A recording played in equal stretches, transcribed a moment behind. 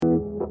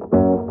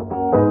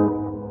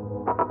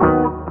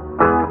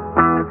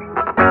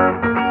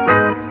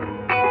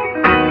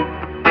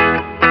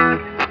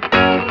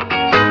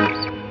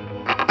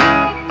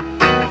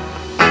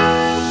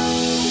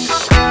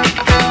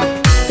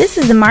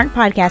the Mark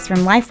Podcast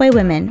from Lifeway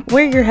Women.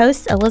 We're your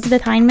hosts,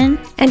 Elizabeth Heineman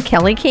and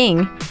Kelly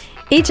King.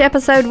 Each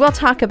episode, we'll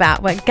talk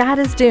about what God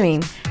is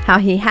doing, how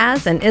He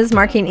has and is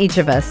marking each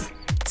of us.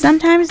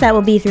 Sometimes that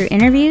will be through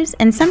interviews,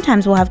 and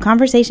sometimes we'll have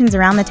conversations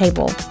around the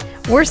table.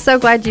 We're so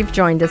glad you've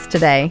joined us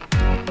today.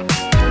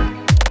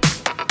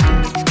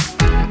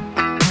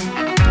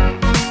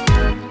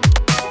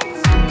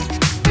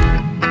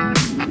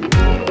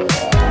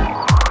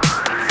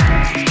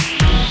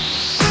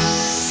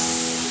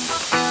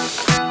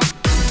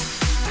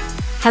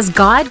 Has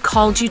God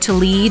called you to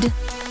lead?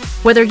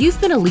 Whether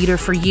you've been a leader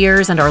for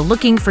years and are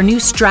looking for new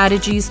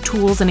strategies,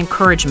 tools, and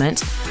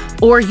encouragement,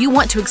 or you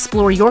want to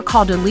explore your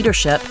call to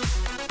leadership,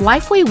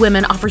 Lifeway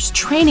Women offers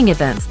training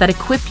events that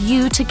equip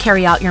you to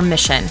carry out your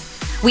mission.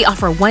 We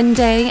offer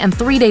 1-day and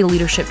 3-day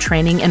leadership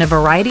training in a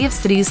variety of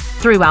cities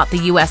throughout the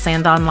U.S.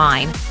 and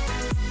online.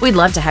 We'd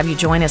love to have you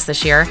join us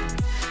this year.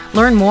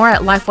 Learn more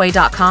at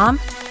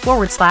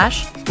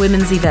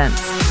lifeway.com/women's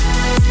events.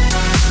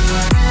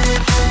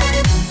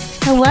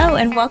 Hello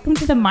and welcome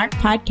to the Mark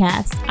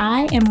Podcast.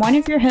 I am one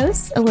of your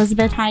hosts,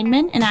 Elizabeth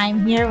Heineman, and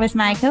I'm here with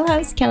my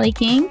co-host, Kelly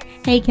King.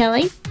 Hey,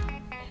 Kelly.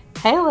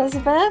 Hey,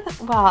 Elizabeth.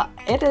 Well,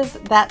 it is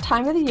that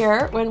time of the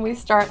year when we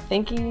start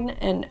thinking,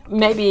 and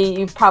maybe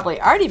you've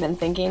probably already been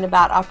thinking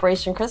about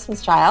Operation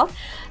Christmas Child.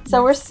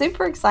 So we're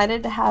super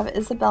excited to have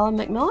Isabella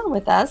McMillan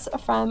with us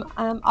from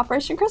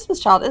Operation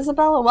Christmas Child.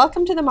 Isabella,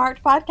 welcome to the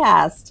Mark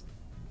Podcast.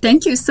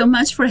 Thank you so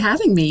much for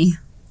having me.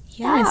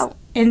 Yes. Yeah.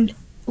 And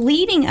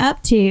leading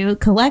up to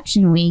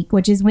Collection Week,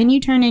 which is when you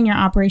turn in your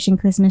Operation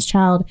Christmas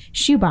Child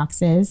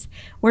shoeboxes,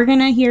 we're going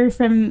to hear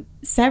from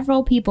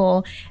several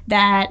people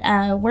that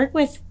work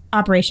with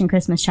Operation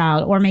Christmas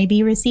Child or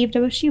maybe received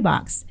a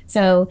shoebox.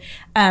 So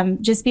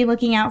just be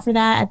looking out for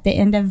that at the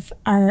end of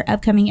our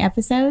upcoming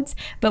episodes.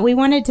 But we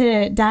wanted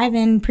to dive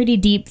in pretty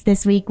deep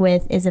this week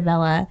with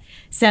Isabella.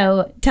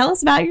 So tell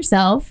us about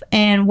yourself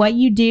and what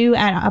you do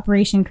at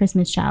Operation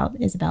Christmas Child,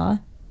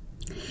 Isabella.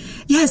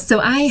 Yes, so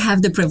I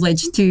have the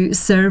privilege to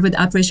serve with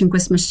Operation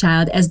Christmas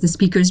Child as the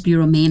Speakers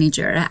Bureau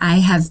Manager. I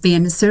have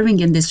been serving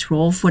in this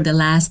role for the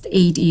last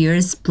 8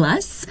 years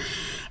plus.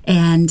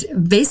 And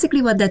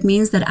basically what that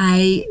means that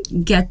I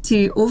get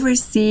to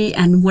oversee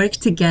and work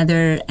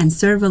together and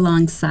serve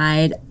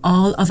alongside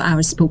all of our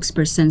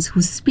spokespersons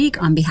who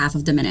speak on behalf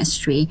of the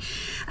ministry.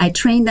 I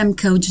train them,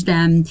 coach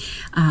them,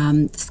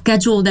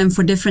 schedule them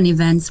for different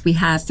events. We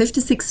have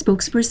 56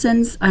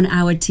 spokespersons on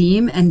our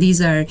team, and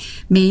these are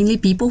mainly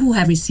people who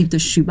have received a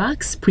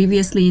shoebox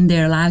previously in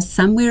their lives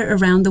somewhere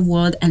around the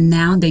world, and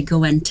now they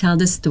go and tell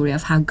the story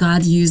of how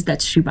God used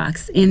that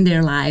shoebox in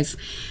their life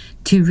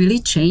to really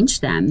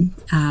change them.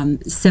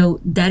 So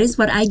that is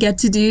what I get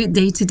to do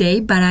day to day,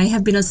 but I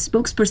have been a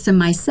spokesperson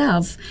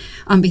myself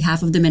on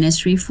behalf of the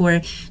ministry for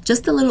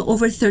just a little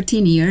over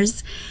 13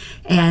 years.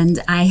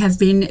 And I have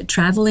been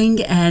traveling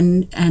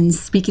and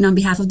speaking on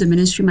behalf of the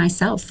ministry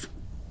myself.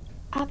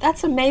 Oh,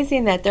 that's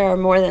amazing that there are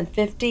more than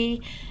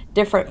 50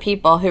 different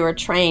people who are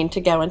trained to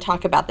go and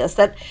talk about this.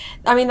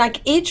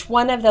 Each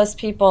one of those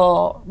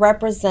people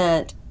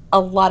represent a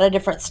lot of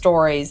different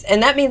stories.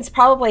 And that means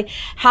probably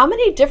how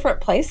many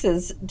different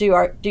places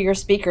do your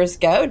speakers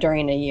go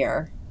during a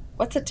year?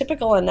 What's a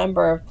typical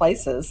number of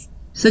places?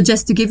 So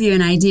just to give you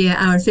an idea,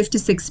 our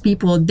 56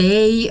 people,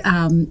 they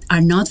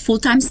are not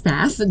full-time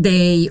staff.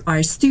 They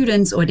are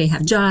students, or they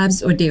have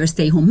jobs, or they are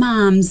stay-home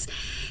moms.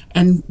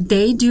 And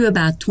they do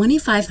about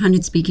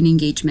 2,500 speaking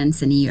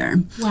engagements in a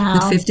year. Wow.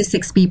 With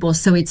 56 people.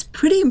 So it's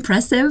pretty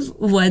impressive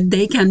what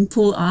they can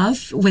pull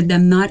off with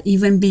them not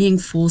even being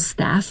full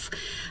staff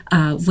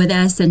with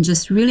us, and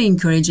just really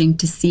encouraging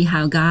to see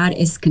how God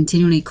is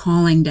continually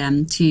calling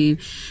them to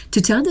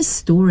tell the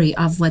story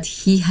of what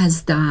He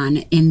has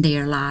done in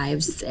their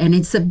lives. And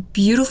it's a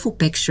beautiful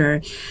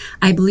picture.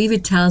 I believe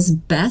it tells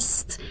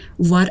best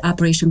what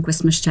Operation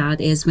Christmas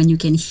Child is when you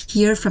can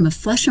hear from a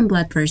flesh and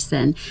blood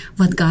person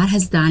what God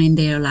has done in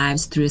their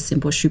lives through a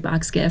simple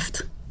shoebox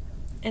gift.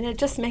 And it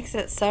just makes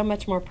it so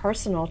much more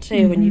personal,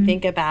 too, when you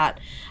think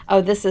about,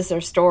 oh, this is their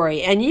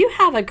story. And you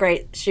have a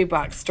great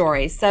shoebox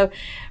story. So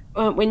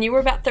when you were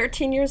about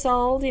 13 years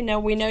old, we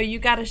know you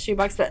got a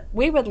shoebox, but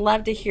we would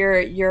love to hear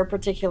your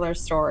particular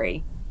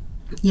story.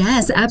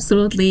 Yes,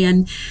 absolutely.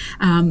 And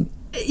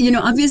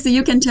obviously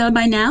you can tell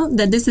by now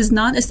that this is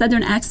not a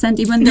Southern accent,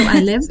 even though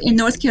I live in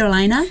North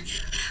Carolina.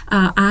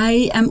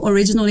 I am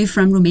originally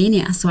from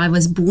Romania. So I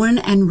was born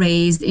and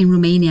raised in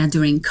Romania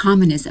during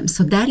communism.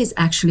 So that is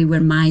actually where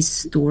my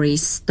story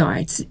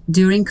starts,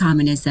 during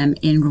communism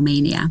in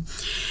Romania.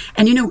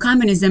 And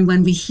communism,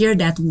 when we hear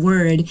that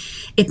word,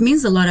 it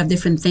means a lot of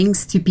different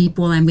things to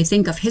people. And we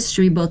think of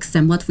history books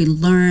and what we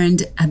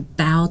learned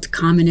about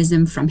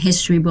communism from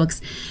history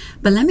books.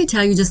 But let me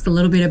tell you just a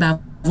little bit about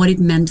what it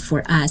meant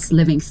for us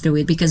living through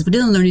it, because we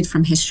didn't learn it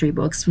from history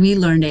books. We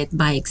learned it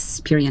by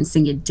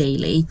experiencing it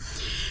daily.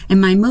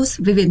 And my most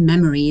vivid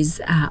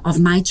memories of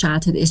my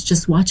childhood is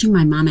just watching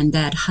my mom and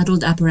dad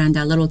huddled up around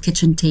that little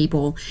kitchen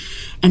table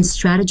and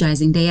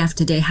strategizing day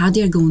after day how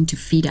they're going to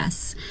feed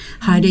us,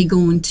 how they're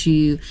going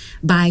to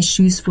buy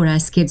shoes for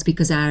us kids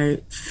because our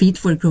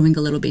feet were growing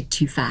a little bit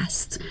too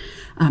fast.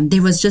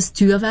 There was just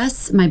two of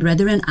us, my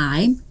brother and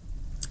I.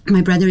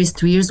 My brother is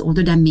 3 years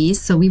older than me,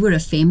 so we were a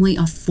family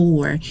of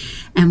 4.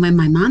 And when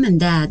my mom and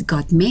dad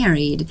got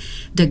married,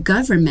 the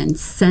government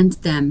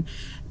sent them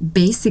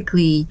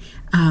basically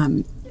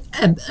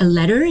a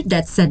letter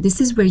that said,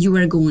 this is where you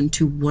are going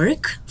to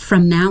work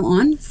from now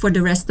on for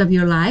the rest of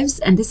your lives,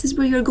 and this is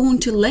where you're going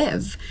to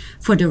live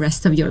for the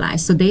rest of your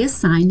lives. So they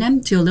assigned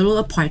them to a little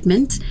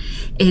apartment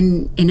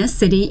in a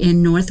city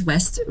in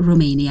northwest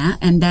Romania,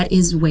 and that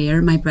is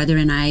where my brother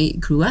and I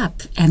grew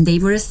up. And they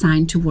were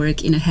assigned to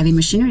work in a heavy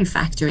machinery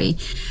factory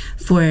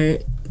for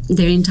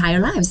their entire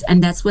lives.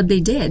 And that's what they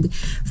did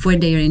for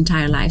their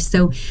entire lives.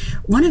 So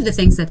one of the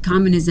things that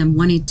communism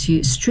wanted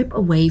to strip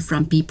away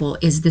from people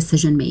is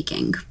decision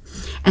making.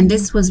 And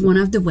this was one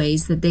of the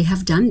ways that they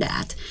have done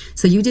that.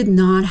 So you did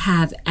not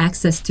have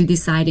access to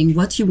deciding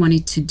what you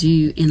wanted to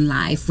do in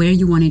life, where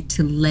you wanted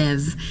to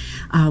live,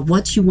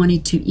 what you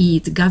wanted to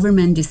eat. The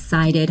government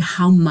decided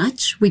how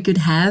much we could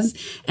have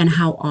and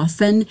how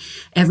often.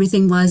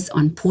 Everything was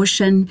on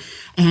portion.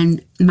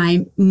 And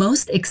my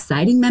most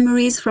exciting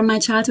memories from my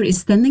childhood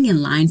is standing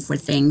in line for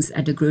things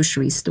at the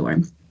grocery store.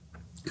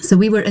 So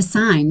we were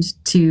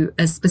assigned to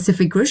a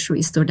specific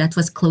grocery store that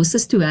was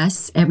closest to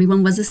us.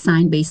 Everyone was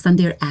assigned based on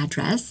their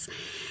address.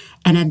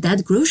 And at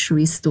that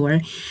grocery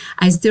store,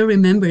 I still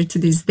remember to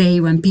this day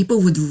when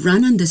people would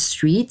run on the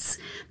streets,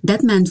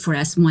 that meant for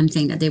us one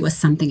thing, that there was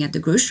something at the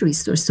grocery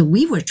store. So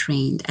we were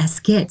trained as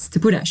kids to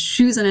put our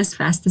shoes on as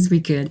fast as we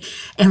could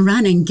and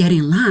run and get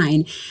in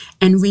line.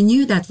 And we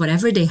knew that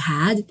whatever they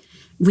had,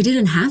 we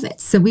didn't have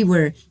it. So we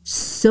were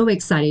so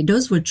excited.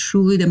 Those were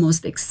truly the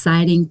most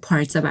exciting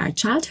parts of our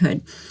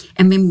childhood.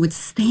 And when we would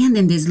stand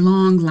in these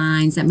long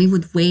lines and we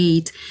would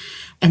wait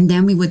and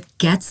then we would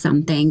get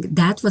something,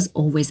 that was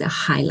always a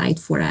highlight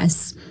for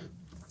us.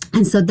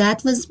 And so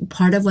that was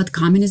part of what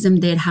communism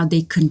did, how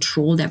they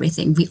controlled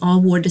everything. We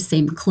all wore the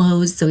same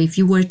clothes. So if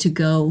you were to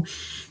go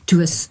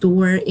to a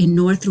store in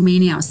North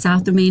Romania or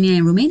South Romania,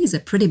 and Romania is a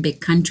pretty big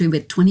country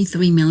with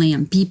 23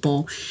 million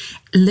people,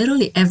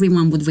 literally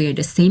everyone would wear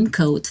the same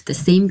coat, the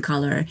same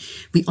color.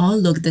 We all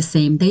looked the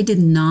same. They did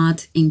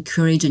not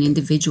encourage an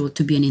individual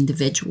to be an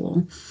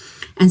individual.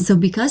 And so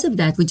because of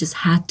that, we just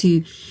had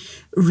to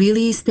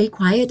really stay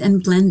quiet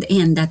and blend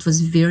in. That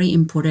was very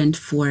important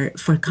for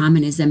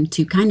communism,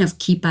 to kind of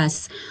keep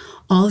us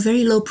all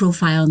very low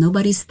profile,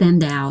 nobody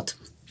stand out.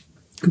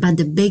 But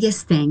the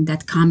biggest thing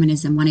that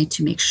communism wanted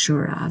to make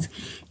sure of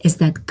is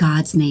that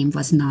God's name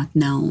was not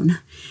known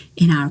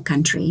in our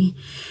country.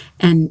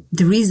 And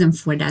the reason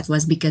for that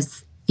was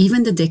because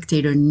even the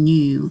dictator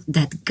knew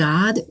that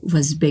God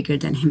was bigger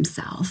than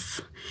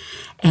himself.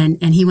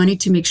 And he wanted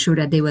to make sure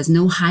that there was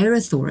no higher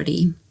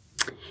authority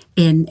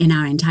in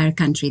our entire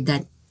country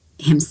that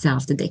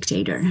himself, the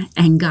dictator,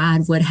 and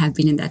God would have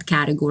been in that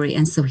category.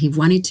 And so he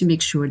wanted to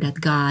make sure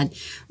that God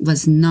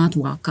was not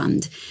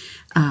welcomed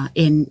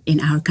in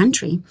our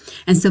country.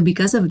 And so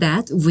because of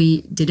that,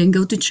 we didn't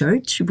go to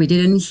church. We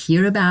didn't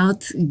hear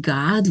about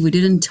God. We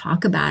didn't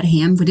talk about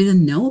him. We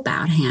didn't know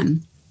about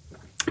him.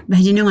 But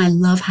I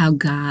love how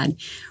God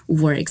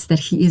works, that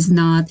he is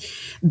not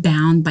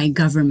bound by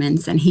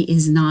governments and he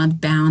is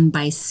not bound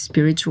by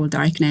spiritual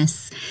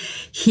darkness.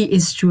 He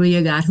is truly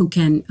a God who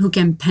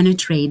can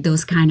penetrate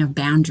those kind of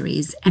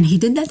boundaries. And he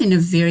did that in a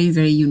very,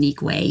 very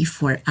unique way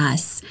for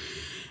us.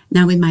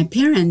 Now, with my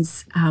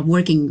parents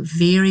working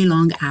very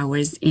long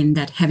hours in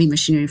that heavy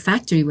machinery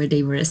factory where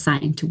they were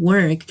assigned to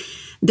work,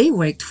 they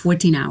worked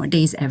 14-hour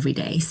days every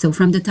day. So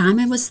from the time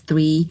I was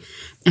 3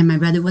 and my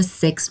brother was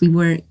 6, we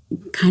were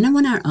kind of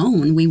on our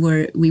own. We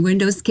were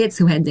those kids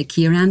who had the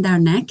key around our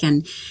neck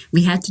and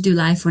we had to do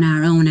life on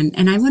our own.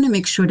 And I want to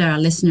make sure that our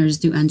listeners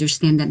do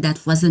understand that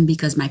that wasn't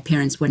because my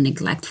parents were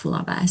neglectful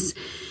of us.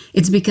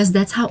 It's because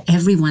that's how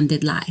everyone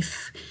did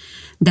life.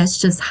 That's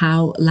just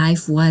how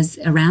life was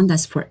around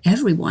us for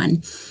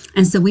everyone.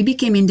 And so we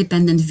became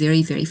independent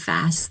very, very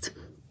fast.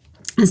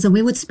 And so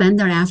we would spend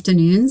our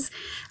afternoons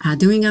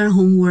doing our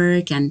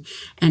homework, and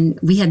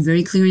we had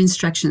very clear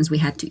instructions. We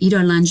had to eat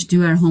our lunch,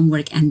 do our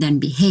homework, and then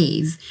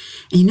behave.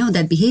 And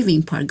that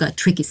behaving part got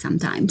tricky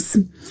sometimes.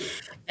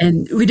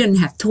 And we didn't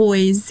have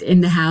toys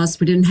in the house.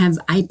 We didn't have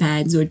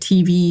iPads or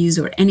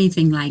TVs or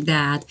anything like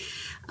that.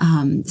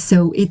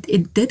 So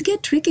it did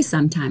get tricky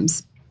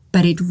sometimes.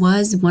 But it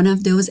was one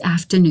of those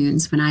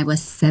afternoons when I was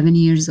 7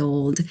 years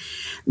old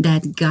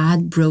that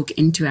God broke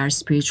into our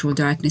spiritual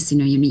darkness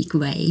in a unique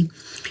way.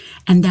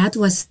 And that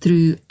was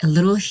through a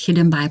little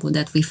hidden Bible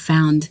that we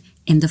found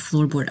in the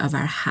floorboard of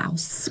our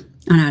house.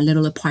 on our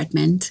little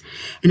apartment.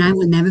 And I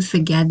will never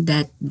forget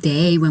that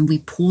day when we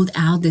pulled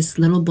out this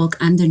little book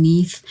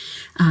underneath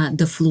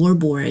the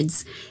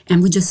floorboards.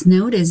 And we just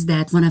noticed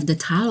that one of the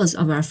tiles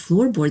of our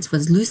floorboards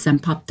was loose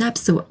and popped up.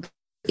 So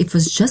it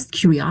was just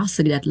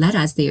curiosity that led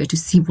us there to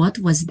see what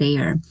was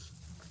there.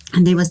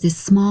 And there was this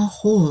small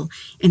hole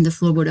in the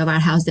floorboard of our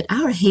house that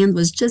our hand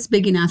was just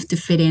big enough to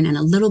fit in, and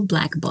a little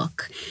black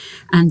book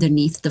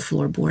underneath the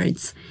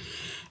floorboards.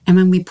 And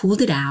when we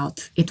pulled it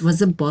out, it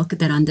was a book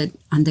that on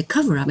the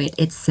cover of it,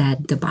 it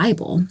said the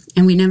Bible.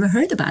 And we never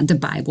heard about the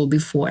Bible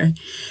before. And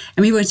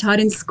we were taught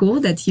in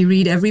school that you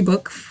read every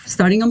book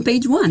starting on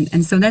page 1.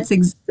 And so that's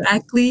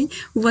exactly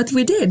what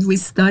we did. We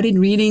started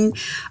reading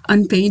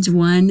on page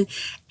 1,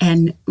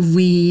 and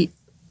we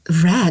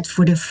read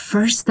for the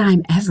first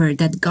time ever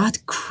that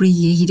God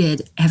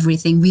created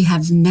everything. We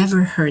have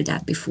never heard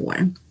that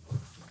before.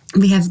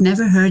 We have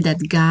never heard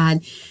that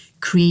God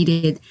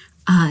created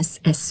us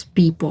as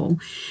people.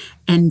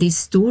 And these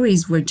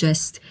stories were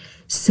just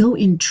so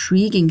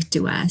intriguing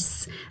to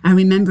us. I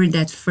remember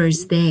that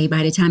first day,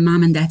 by the time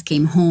Mom and Dad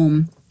came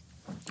home,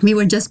 we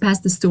were just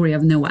past the story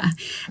of Noah.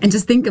 And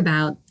just think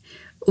about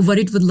what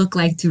it would look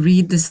like to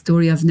read the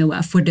story of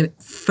Noah for the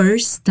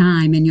first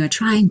time, and you're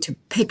trying to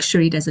picture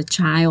it as a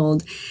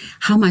child,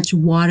 how much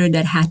water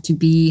that had to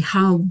be,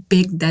 how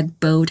big that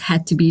boat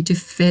had to be to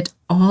fit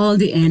all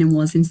the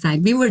animals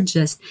inside. We were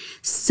just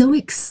so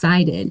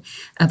excited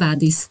about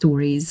these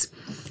stories.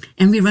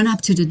 And we ran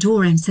up to the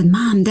door and said,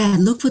 Mom, Dad,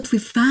 look what we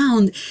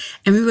found.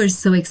 And we were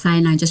so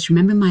excited. And I just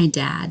remember my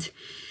dad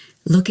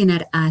looking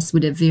at us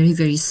with a very,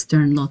 very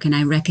stern look. And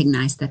I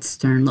recognized that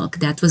stern look.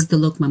 That was the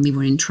look when we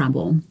were in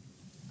trouble.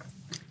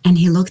 And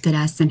he looked at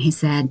us and he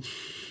said,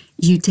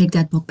 you take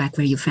that book back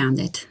where you found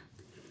it,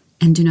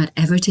 and do not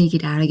ever take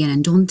it out again,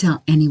 and don't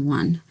tell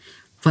anyone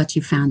what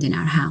you found in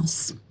our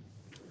house.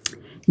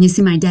 And you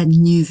see, my dad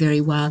knew very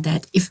well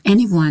that if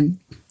anyone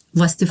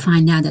was to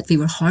find out that we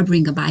were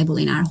harboring a Bible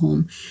in our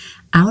home,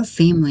 our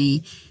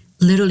family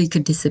literally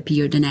could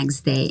disappear the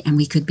next day and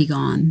we could be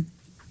gone.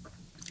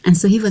 And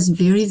so he was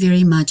very,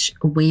 very much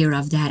aware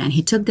of that. And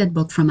he took that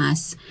book from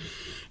us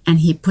and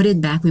he put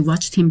it back. We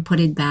watched him put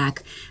it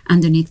back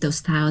underneath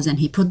those tiles, and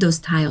he put those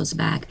tiles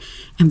back,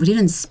 and we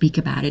didn't speak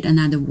about it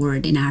another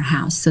word in our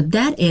house. So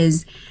that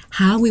is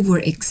how we were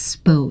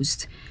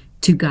exposed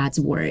to God's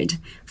word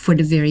for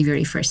the very,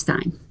 very first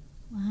time.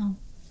 Wow.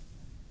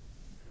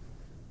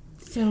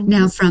 So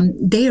now from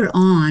there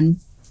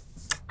on,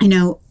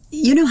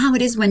 you know how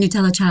it is when you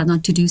tell a child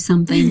not to do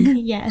something,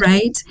 yes.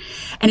 Right?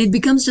 And it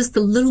becomes just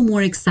a little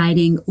more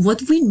exciting.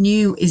 What we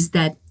knew is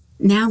that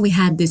now we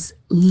had this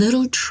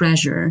little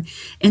treasure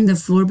in the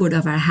floorboard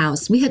of our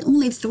house. We had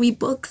only 3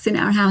 books in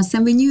our house,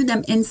 and we knew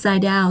them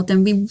inside out.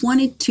 And we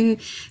wanted to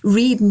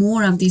read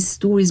more of these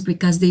stories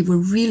because they were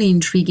really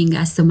intriguing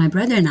us. So my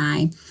brother and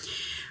I,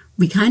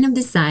 we kind of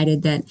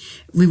decided that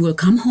we will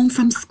come home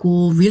from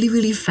school really,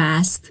 really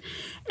fast.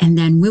 And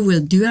then we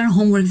will do our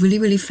homework really,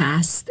 really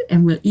fast,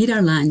 and we'll eat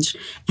our lunch,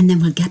 and then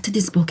we'll get to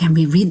this book and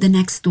we read the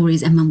next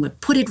stories, and then we'll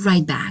put it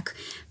right back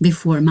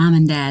before Mom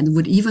and Dad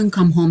would even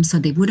come home, so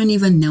they wouldn't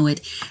even know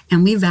it.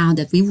 And we vowed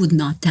that we would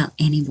not tell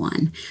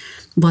anyone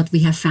what we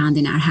have found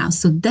in our house.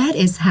 So that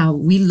is how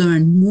we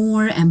learn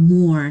more and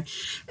more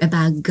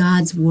about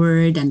God's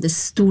word and the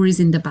stories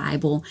in the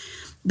Bible,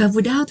 but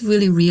without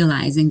really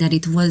realizing that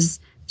it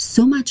was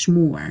so much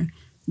more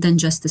than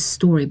just a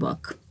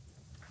storybook.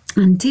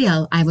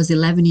 Until I was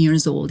 11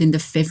 years old in the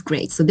 5th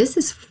grade. So this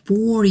is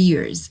 4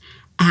 years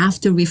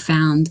after we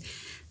found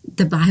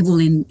the Bible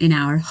in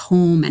our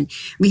home, and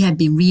we have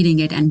been reading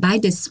it. And by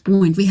this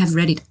point, we have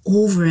read it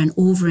over and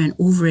over and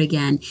over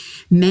again,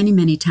 many,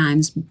 many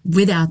times,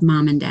 without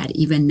Mom and Dad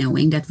even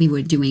knowing that we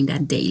were doing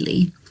that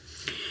daily.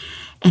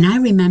 And I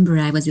remember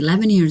I was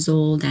 11 years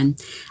old,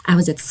 and I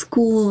was at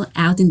school,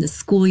 out in the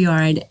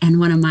schoolyard, and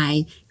one of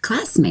my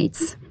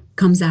classmates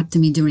comes up to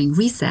me during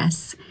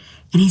recess.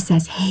 And he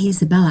says, hey,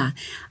 Isabella,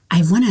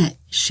 I want to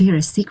share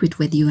a secret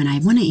with you, and I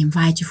want to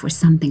invite you for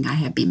something I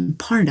have been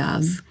part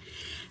of,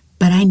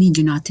 but I need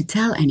you not to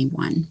tell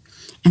anyone.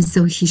 And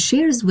so he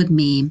shares with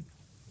me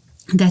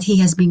that he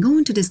has been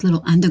going to this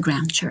little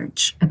underground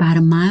church about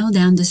a mile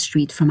down the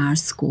street from our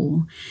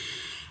school.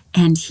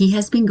 And he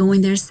has been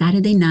going there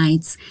Saturday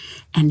nights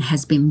and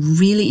has been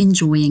really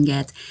enjoying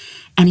it,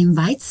 and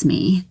invites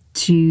me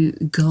to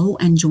go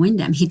and join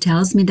them. He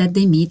tells me that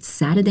they meet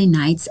Saturday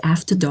nights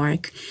after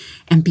dark,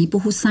 and people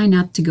who sign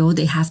up to go,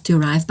 they have to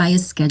arrive by a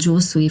schedule.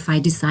 So if I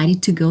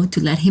decided to go,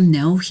 to let him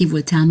know, he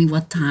will tell me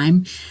what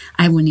time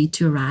I will need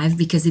to arrive,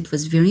 because it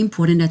was very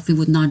important that we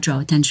would not draw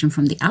attention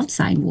from the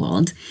outside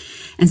world.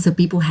 And so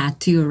people had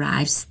to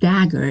arrive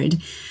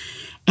staggered.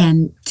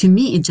 And to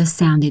me, it just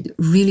sounded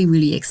really,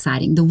 really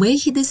exciting. The way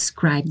he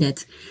described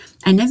it,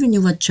 I never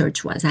knew what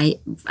church was.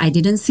 I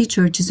didn't see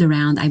churches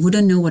around. I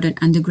wouldn't know what an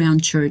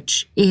underground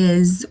church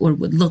is or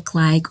would look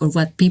like or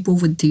what people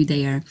would do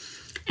there.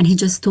 And he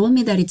just told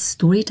me that it's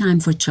story time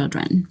for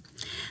children.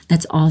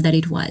 That's all that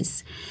it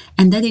was.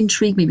 And that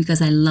intrigued me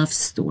because I love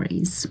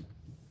stories.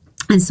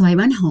 And so I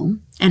went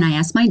home and I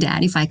asked my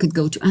dad if I could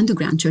go to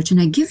underground church. And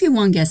I give you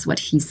one guess what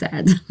he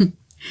said.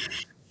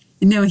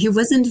 No, he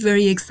wasn't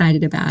very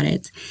excited about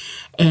it.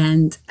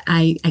 And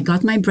I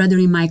got my brother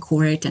in my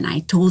court and I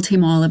told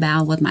him all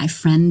about what my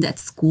friend at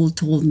school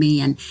told me.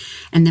 And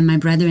then my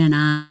brother and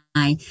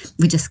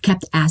we just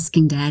kept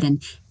asking Dad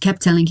and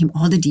kept telling him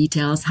all the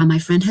details, how my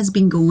friend has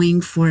been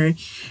going for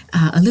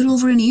a little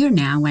over a year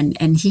now,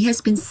 and he has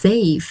been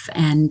safe,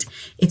 and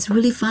it's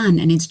really fun,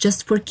 and it's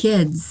just for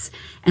kids.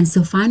 And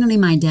so finally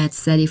my dad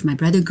said, if my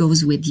brother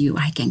goes with you,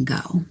 I can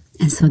go.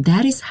 And so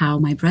that is how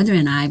my brother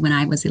and I, when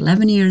I was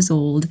 11 years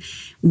old,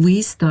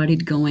 we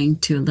started going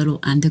to a little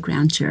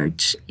underground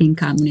church in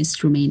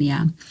communist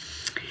Romania.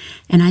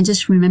 And I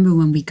just remember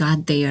when we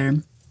got there,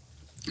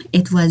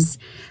 it was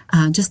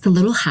just a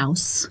little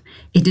house.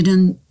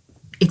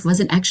 It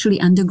wasn't actually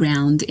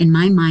underground. In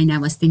my mind, I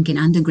was thinking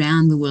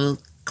underground, we will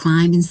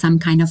climb in some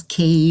kind of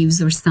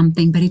caves or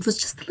something, but it was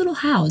just a little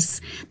house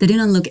that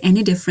didn't look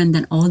any different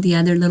than all the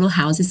other little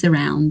houses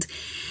around.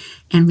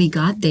 And we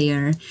got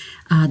there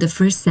the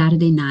first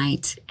Saturday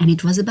night, and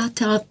it was about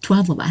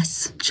 12 of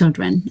us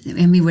children,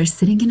 and we were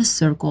sitting in a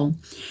circle,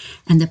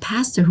 and the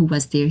pastor who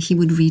was there, he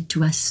would read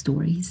to us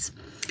stories.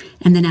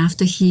 And then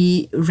after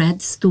he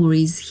read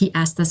stories, he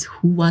asked us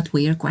who, what,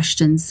 where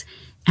questions,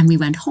 and we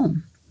went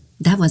home.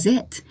 That was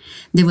it.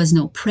 There was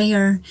no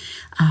prayer.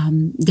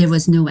 There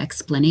was no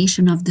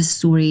explanation of the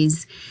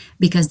stories,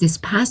 because this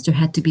pastor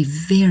had to be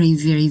very,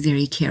 very,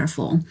 very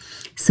careful.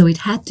 So it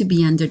had to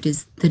be under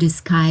the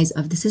disguise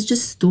of this is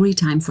just story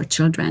time for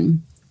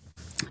children.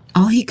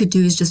 All he could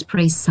do is just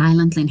pray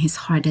silently in his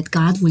heart that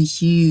God will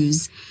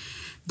use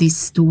these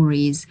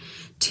stories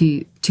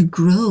to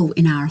grow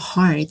in our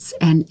hearts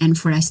and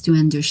for us to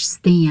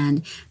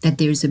understand that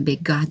there's a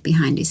big God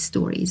behind these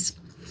stories.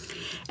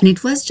 And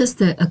it was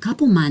just a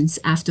couple months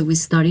after we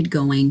started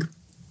going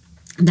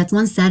that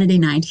one Saturday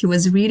night he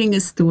was reading a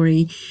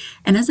story.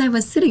 And as I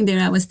was sitting there,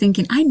 I was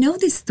thinking, I know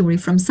this story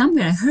from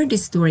somewhere. I heard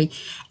this story.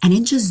 And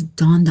it just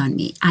dawned on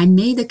me. I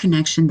made the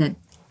connection that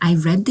I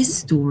read this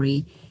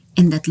story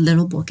in that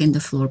little book in the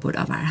floorboard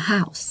of our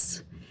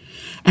house.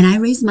 And I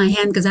raised my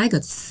hand because I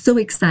got so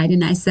excited.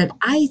 And I said,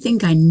 I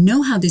think I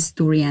know how this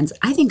story ends.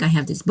 I think I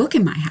have this book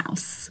in my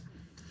house.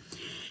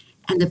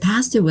 And the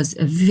pastor was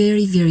a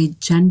very, very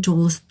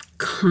gentle,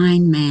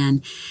 kind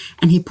man.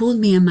 And he pulled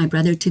me and my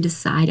brother to the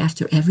side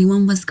after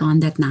everyone was gone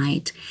that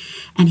night.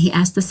 And he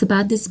asked us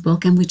about this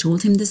book. And we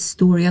told him the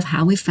story of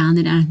how we found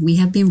it. And we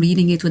have been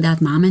reading it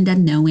without Mom and Dad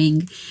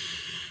knowing.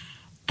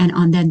 And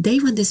on that day,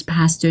 what this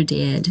pastor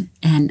did,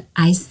 and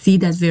I see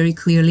that very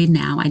clearly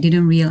now, I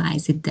didn't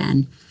realize it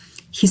then,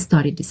 he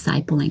started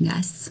discipling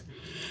us.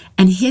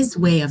 And his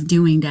way of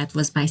doing that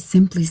was by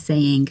simply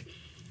saying,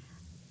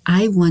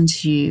 I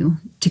want you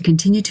to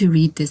continue to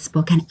read this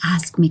book and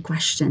ask me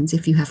questions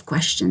if you have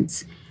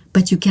questions.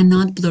 But you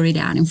cannot blur it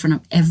out in front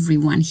of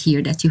everyone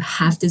here that you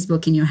have this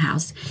book in your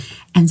house,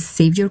 and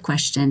save your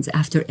questions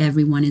after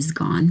everyone is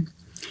gone.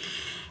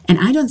 And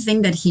I don't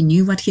think that he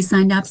knew what he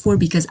signed up for,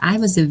 because I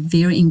was a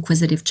very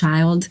inquisitive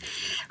child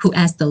who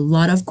asked a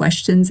lot of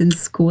questions in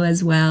school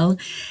as well.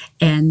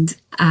 And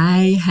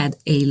I had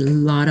a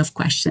lot of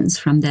questions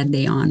from that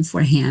day on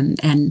for him.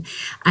 And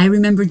I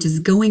remember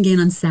just going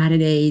in on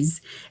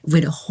Saturdays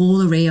with a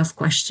whole array of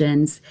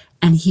questions,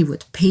 and he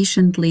would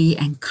patiently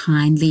and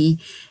kindly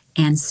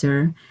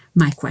answer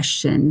my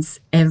questions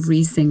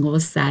every single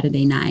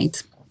Saturday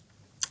night.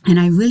 And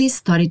I really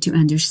started to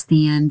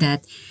understand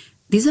that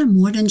these are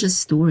more than just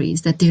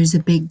stories, that there's a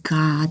big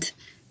God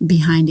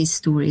behind these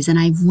stories. And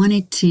I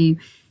wanted to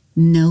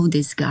know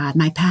this God.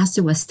 My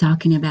pastor was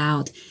talking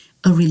about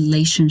a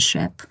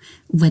relationship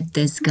with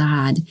this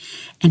God,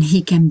 and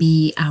he can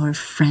be our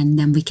friend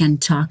and we can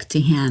talk to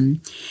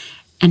him.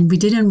 And we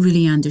didn't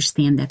really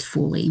understand that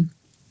fully.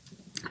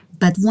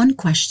 But one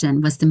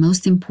question was the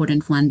most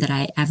important one that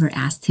I ever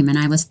asked him. And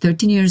I was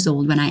 13 years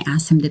old when I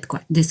asked him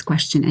this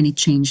question, and it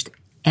changed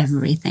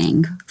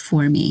everything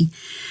for me.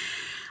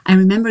 I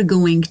remember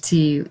going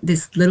to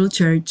this little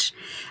church.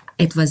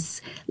 It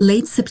was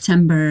late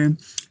September,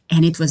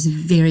 and it was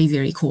very,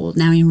 very cold.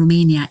 Now in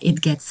Romania, it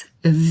gets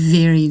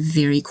very,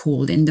 very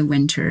cold in the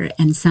winter.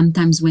 And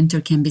sometimes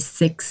winter can be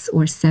 6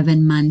 or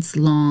 7 months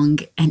long,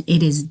 and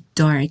it is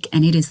dark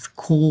and it is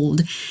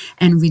cold,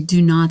 and we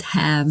do not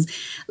have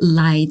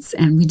lights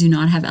and we do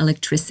not have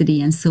electricity.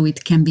 And so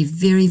it can be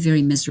very,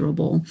 very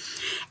miserable.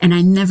 And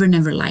I never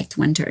liked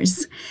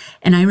winters.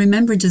 And I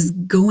remember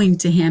just going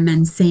to him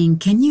and saying,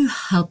 can you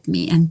help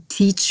me and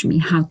teach me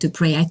how to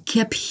pray? I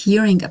kept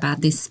hearing about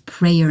this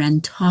prayer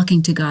and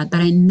talking to God, but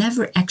I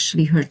never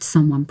actually heard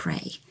someone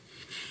pray.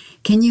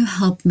 Can you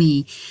help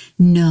me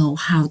know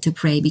how to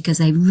pray? Because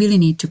I really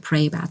need to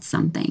pray about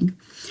something.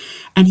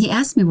 And he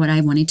asked me what I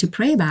wanted to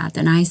pray about.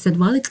 And I said,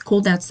 well, it's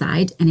cold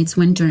outside and it's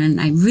winter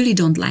and I really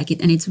don't like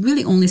it. And it's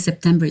really only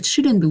September. It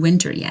shouldn't be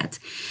winter yet.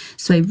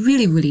 So I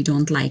really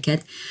don't like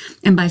it.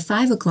 And by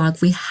 5 o'clock,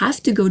 we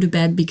have to go to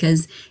bed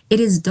because it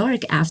is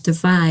dark after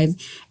 5.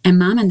 And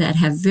Mom and Dad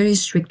have very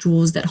strict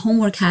rules that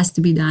homework has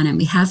to be done and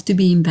we have to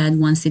be in bed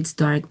once it's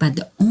dark. But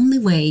the only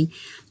way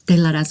they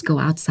let us go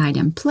outside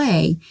and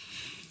play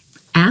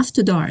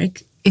after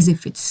dark as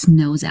if it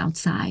snows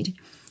outside.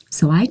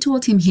 So I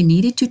told him he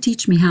needed to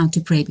teach me how to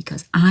pray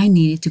because I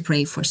needed to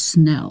pray for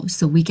snow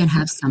so we can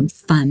have some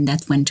fun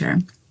that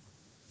winter.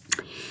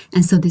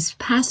 And so this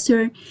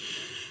pastor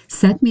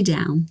sat me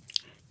down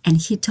and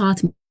he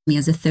taught me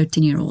as a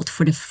 13-year-old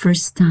for the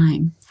first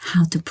time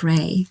how to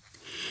pray.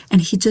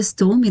 And he just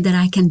told me that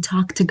I can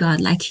talk to God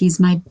like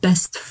he's my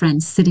best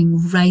friend sitting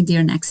right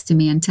there next to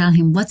me and tell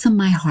him what's on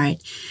my heart.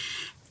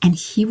 And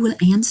he will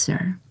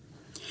answer.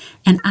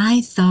 And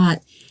I thought,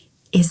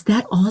 is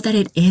that all that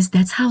it is?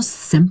 That's how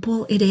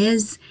simple it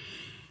is.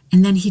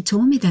 And then he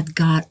told me that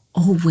God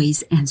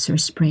always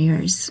answers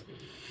prayers.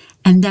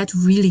 And that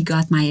really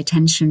got my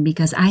attention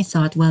because I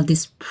thought, well,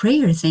 this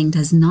prayer thing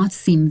does not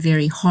seem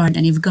very hard.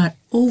 And if God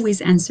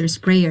always answers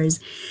prayers,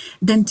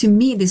 then to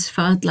me, this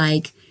felt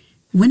like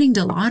winning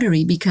the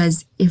lottery,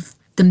 because if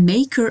the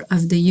maker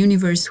of the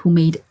universe who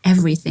made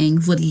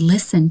everything would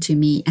listen to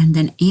me and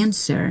then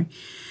answer,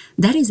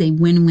 that is a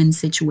win-win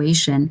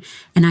situation.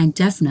 And I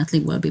definitely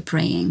will be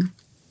praying.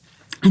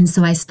 And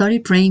so I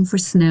started praying for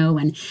snow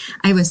and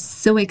I was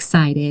so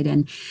excited.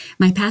 And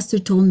my pastor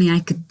told me I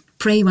could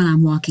pray when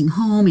I'm walking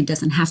home. It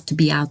doesn't have to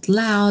be out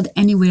loud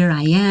anywhere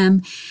I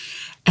am.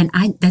 And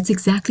that's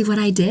exactly what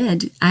I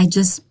did. I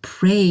just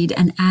prayed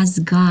and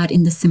asked God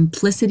in the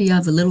simplicity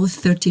of a little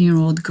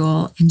 13-year-old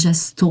girl and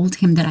just told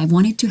him that I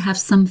wanted to have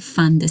some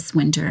fun this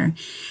winter.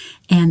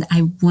 And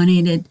I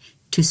wanted it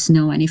to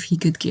snow and if he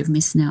could give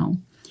me snow.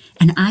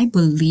 And I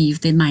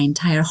believed in my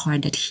entire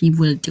heart that he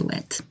will do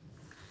it.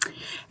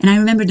 And I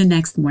remember the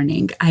next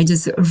morning, I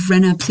just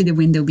ran up to the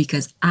window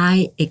because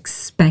I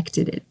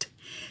expected it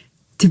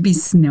to be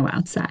snow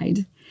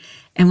outside.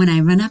 And when I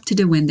ran up to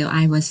the window,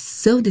 I was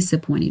so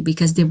disappointed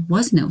because there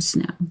was no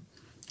snow.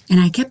 And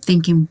I kept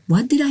thinking,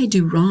 what did I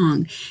do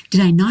wrong?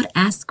 Did I not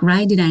ask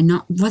right?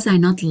 Was I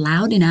not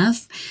loud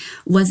enough?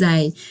 Was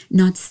I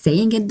not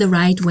saying it the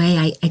right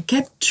way? I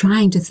kept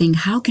trying to think,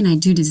 how can I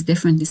do this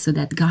differently so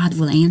that God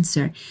will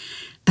answer?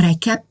 But I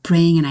kept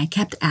praying and I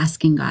kept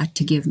asking God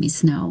to give me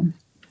snow.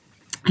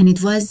 And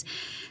it was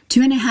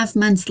 2.5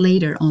 months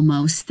later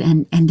almost,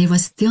 and there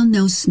was still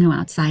no snow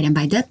outside. And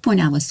by that point,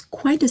 I was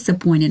quite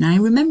disappointed. And I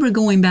remember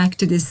going back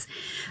to this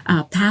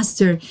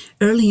pastor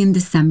early in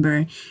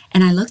December,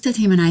 and I looked at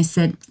him and I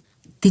said,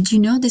 did you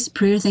know this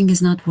prayer thing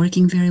is not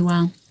working very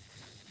well?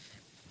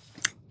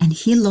 And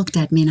he looked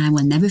at me, and I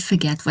will never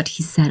forget what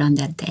he said on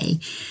that day.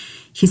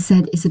 He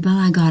said,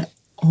 Isabella, God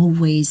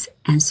always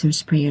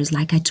answers prayers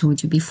like I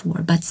told you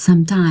before, but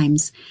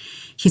sometimes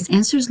his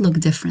answers look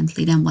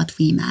differently than what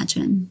we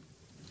imagine.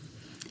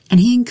 And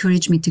he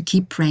encouraged me to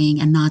keep praying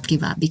and not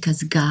give up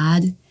because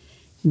God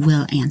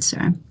will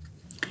answer.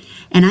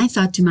 And I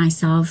thought to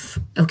myself,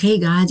 okay,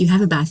 God, you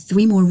have about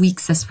 3 more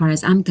weeks as far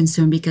as I'm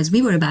concerned, because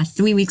we were about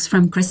 3 weeks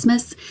from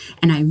Christmas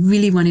and I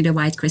really wanted a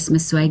white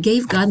Christmas. So I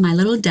gave God my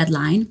little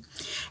deadline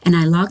and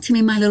I locked him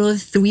in my little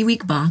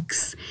 3-week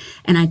box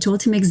and I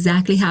told him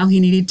exactly how he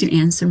needed to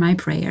answer my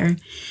prayer.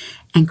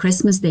 And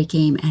Christmas Day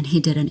came and he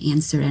didn't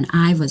answer. And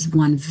I was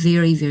one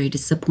very, very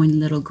disappointed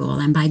little girl.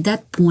 And by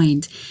that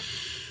point,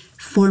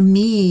 for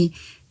me,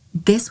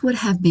 this would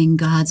have been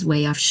God's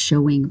way of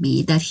showing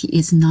me that he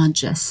is not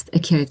just a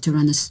character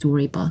on a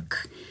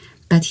storybook,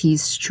 but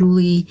he's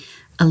truly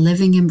a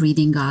living and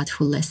breathing God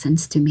who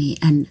listens to me.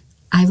 And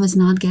I was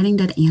not getting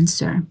that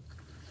answer.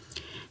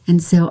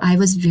 And so I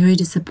was very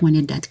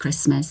disappointed that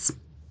Christmas.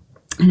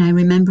 And I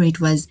remember it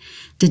was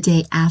the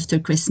day after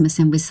Christmas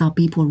and we saw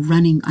people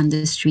running on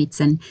the streets.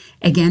 And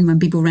again, when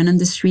people ran on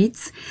the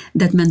streets,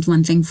 that meant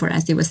one thing for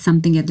us. There was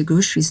something at the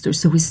grocery store.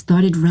 So we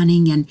started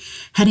running and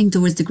heading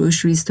towards the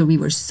grocery store. We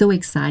were so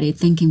excited,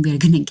 thinking we were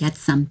going to get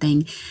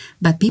something.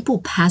 But people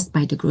passed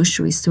by the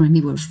grocery store and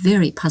we were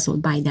very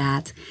puzzled by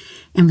that.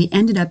 And we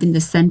ended up in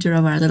the center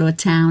of our little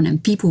town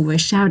and people were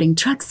shouting,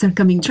 trucks are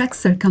coming,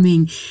 trucks are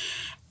coming.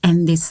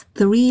 And these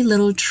 3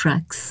 little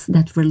trucks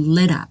that were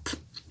lit up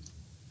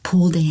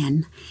pulled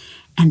in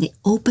and they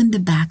opened the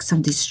backs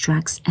of these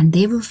trucks and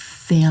they were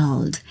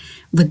filled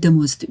with the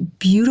most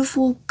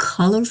beautiful,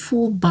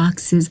 colorful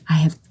boxes I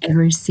have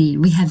ever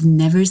seen. We have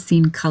never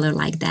seen color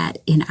like that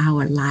in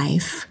our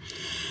life.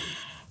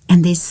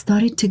 And they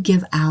started to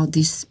give out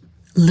these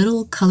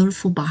little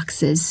colorful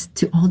boxes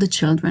to all the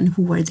children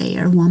who were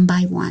there one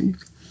by one.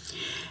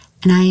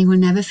 And I will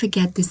never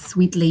forget this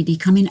sweet lady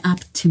coming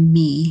up to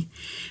me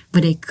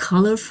with a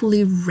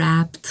colorfully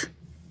wrapped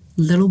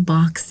little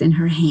box in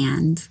her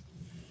hand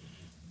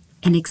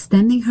and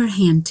extending her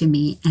hand to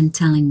me and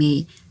telling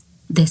me,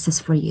 this is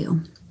for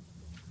you.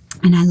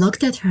 And I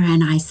looked at her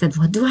and I said,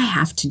 what do I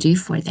have to do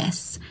for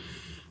this?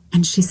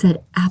 And she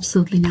said,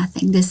 absolutely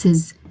nothing. This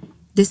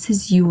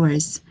is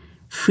yours,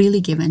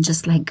 freely given,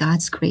 just like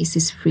God's grace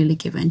is freely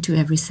given to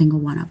every single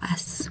one of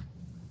us.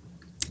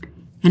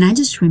 And I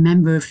just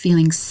remember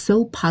feeling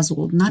so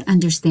puzzled, not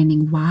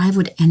understanding why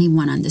would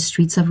anyone on the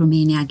streets of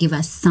Romania give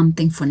us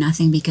something for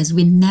nothing, because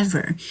we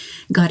never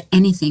got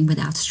anything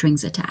without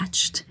strings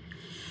attached.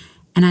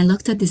 And I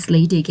looked at this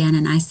lady again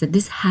and I said,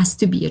 this has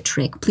to be a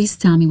trick. Please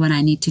tell me what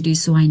I need to do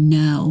so I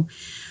know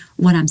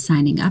what I'm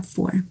signing up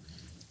for.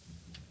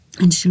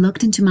 And she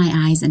looked into my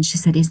eyes and she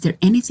said, is there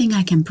anything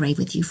I can pray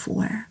with you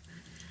for?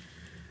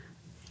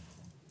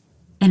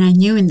 And I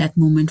knew in that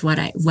moment what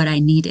I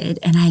needed.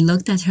 And I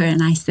looked at her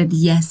and I said,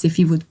 yes, if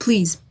you would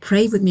please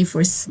pray with me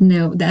for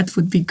snow, that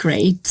would be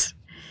great.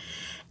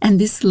 And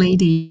this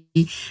lady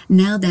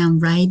knelt down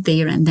right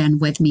there and then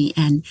with me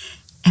and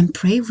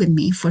prayed with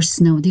me for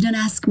snow. Didn't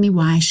ask me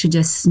why. She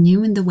just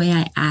knew in the way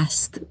I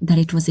asked that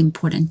it was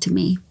important to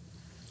me.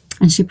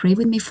 And she prayed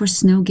with me for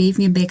snow, gave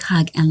me a big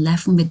hug, and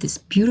left me with this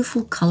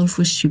beautiful,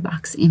 colorful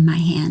shoebox in my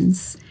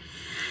hands.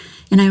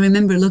 And I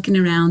remember looking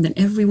around and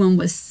everyone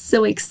was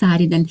so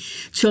excited and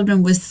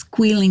children were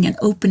squealing and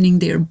opening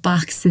their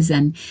boxes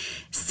and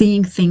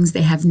seeing things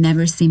they have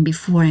never seen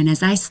before. And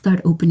as I start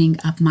opening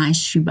up my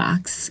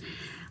shoebox,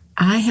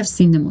 I have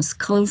seen the most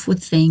colorful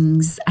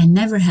things. I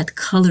never had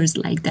colors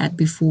like that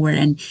before,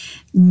 and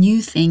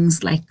new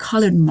things like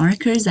colored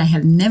markers. I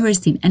have never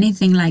seen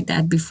anything like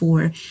that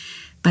before.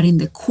 But in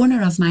the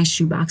corner of my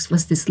shoebox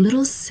was this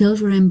little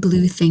silver and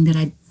blue thing that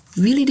I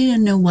really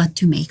didn't know what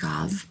to make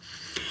of.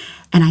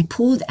 And I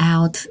pulled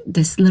out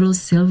this little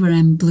silver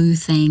and blue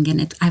thing,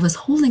 and I was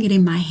holding it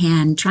in my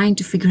hand, trying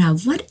to figure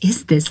out, what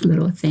is this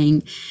little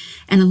thing?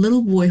 And a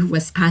little boy who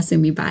was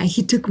passing me by,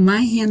 he took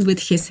my hand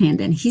with his hand,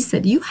 and he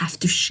said, you have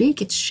to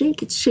shake it,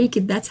 shake it, shake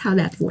it. That's how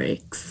that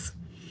works.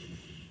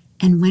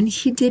 And when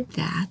he did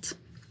that,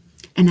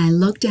 and I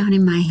looked down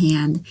in my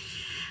hand,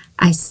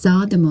 I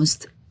saw the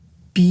most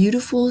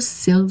beautiful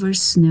silver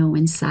snow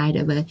inside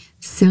of a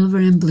silver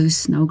and blue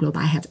snow globe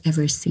I have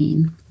ever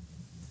seen.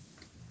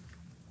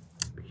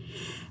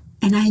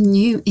 And I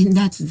knew in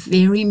that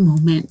very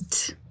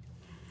moment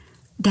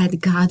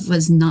that God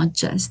was not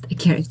just a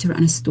character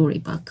on a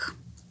storybook,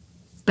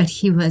 but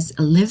he was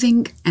a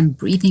living and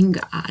breathing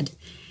God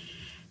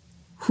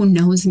who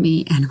knows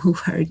me and who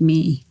heard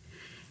me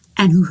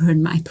and who heard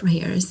my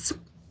prayers.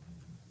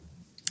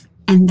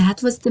 And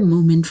that was the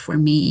moment for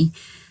me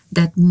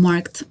that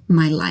marked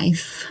my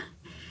life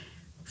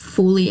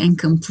fully and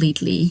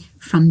completely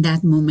from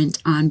that moment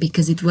on,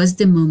 because it was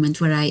the moment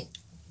where I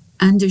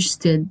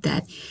understood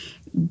that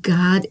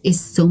God is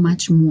so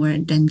much more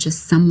than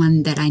just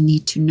someone that I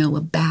need to know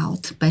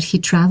about, but he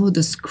traveled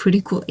those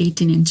critical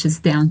 18 inches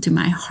down to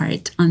my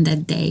heart on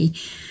that day.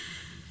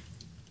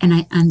 And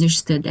I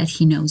understood that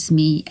he knows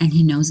me and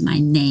he knows my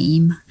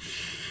name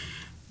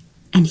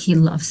and he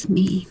loves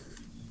me.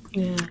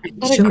 Yeah.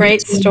 What a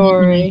great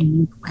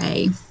story.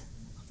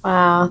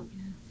 Wow.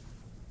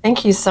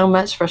 Thank you so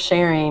much for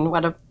sharing.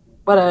 What an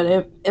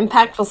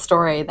impactful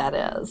story that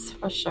is,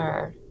 for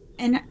sure.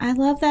 And I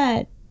love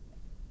that,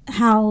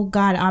 how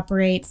God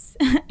operates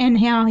and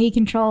how he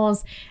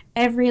controls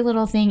every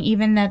little thing,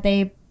 even that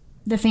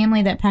the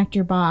family that packed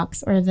your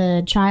box, or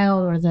the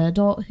child or the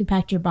adult who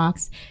packed your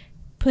box,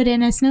 put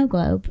in a snow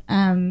globe.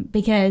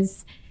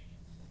 Because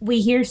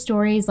we hear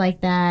stories like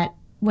that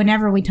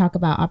whenever we talk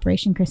about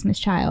Operation Christmas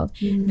Child,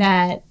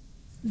 that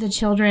the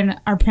children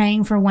are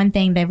praying for one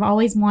thing. They've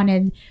always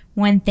wanted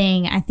one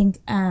thing. I think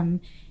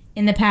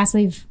in the past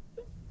we've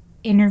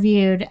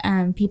interviewed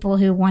people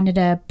who wanted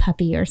a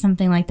puppy or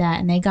something like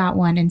that, and they got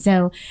one. And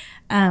so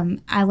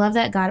I love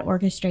that God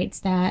orchestrates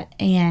that.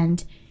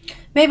 And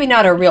maybe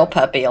not a real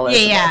puppy,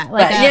 Elizabeth. Yeah,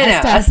 like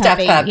a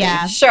stuffed puppy.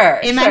 Yeah, sure.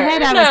 In my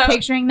head, I was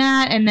picturing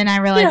that, and then I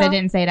realized I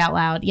didn't say it out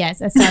loud.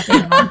 Yes, a stuffed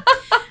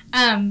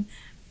animal.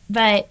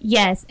 But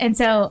yes, and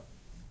so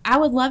I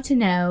would love to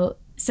know.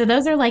 So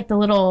those are like the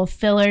little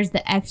fillers,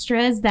 the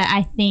extras that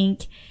I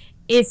think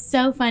is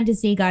so fun to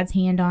see God's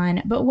hand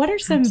on. But what are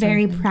some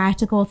very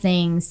practical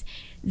things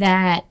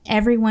that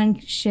everyone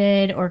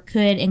should or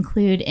could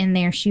include in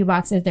their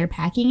shoebox as they're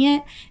packing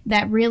it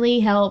that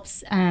really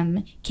helps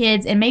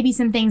kids, and maybe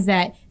some things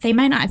that they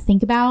might not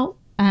think about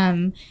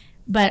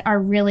but are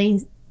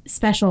really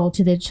special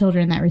to the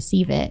children that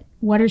receive it?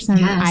 What are some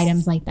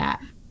items like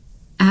that?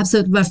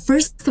 Absolutely. But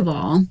first of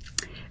all,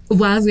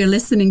 while we're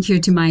listening here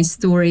to my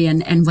story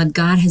and what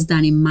God has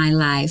done in my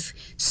life,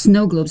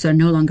 snow globes are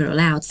no longer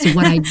allowed. So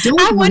what I don't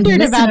I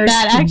wondered about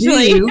that,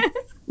 actually.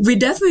 We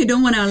definitely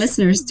don't want our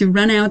listeners to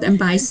run out and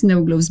buy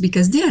snow globes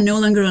because they are no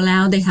longer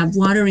allowed. They have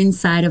water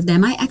inside of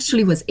them. I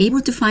actually was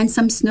able to find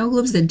some snow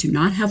globes that do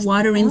not have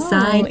water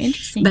inside,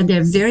 interesting. But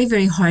they're very,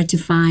 very hard to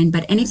find.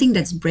 But anything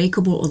that's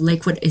breakable or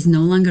liquid is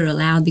no longer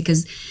allowed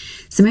because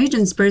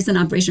Samaritan Spurs and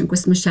Operation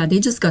Christmas Child, they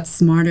just got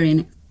smarter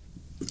in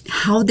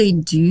how they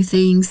do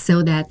things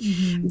so that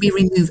we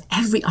remove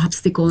every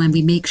obstacle and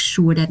we make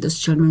sure that those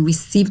children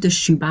receive the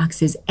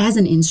shoeboxes as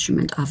an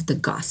instrument of the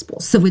gospel.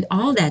 So with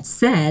all that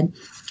said,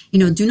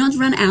 do not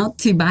run out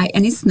to buy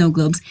any snow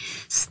globes.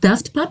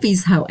 Stuffed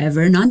puppies,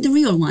 however, not the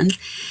real ones,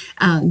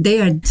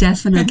 they are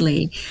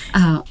definitely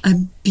a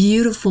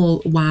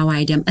beautiful wow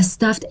item. A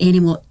stuffed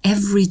animal,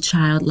 every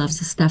child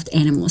loves a stuffed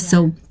animal. Yeah.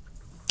 So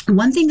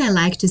one thing I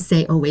like to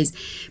say always,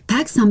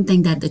 pack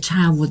something that the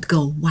child would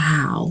go,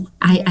 wow.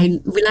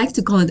 We like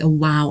to call it a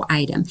wow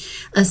item.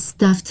 A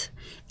stuffed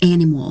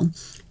animal,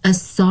 a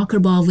soccer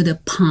ball with a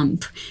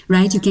pump,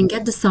 right? Yeah. You can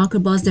get the soccer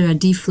balls that are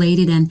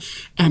deflated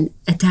and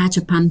attach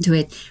a pump to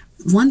it.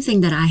 one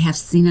thing that I have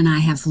seen and I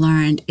have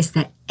learned is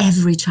that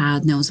every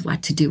child knows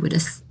what to do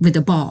with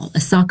a ball, a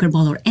soccer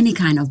ball, or any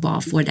kind of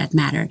ball for that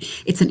matter.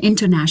 It's an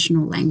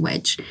international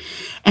language.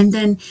 And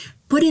then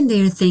put in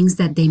there things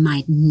that they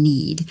might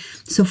need.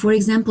 So, for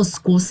example,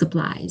 school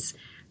supplies.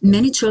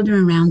 Many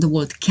children around the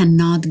world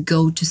cannot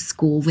go to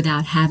school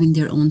without having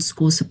their own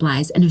school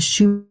supplies, and a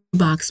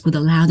shoebox would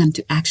allow them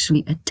to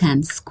actually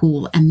attend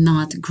school and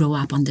not grow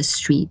up on the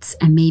streets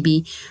and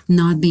maybe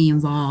not be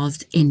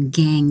involved in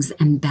gangs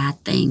and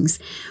bad things.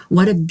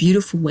 What a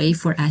beautiful way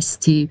for us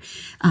to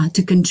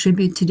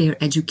contribute to their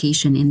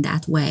education in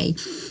that way.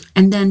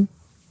 And then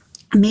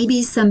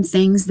maybe some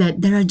things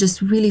that are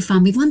just really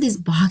fun. We want these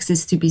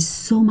boxes to be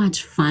so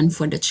much fun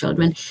for the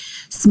children.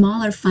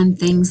 Smaller fun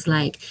things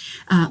like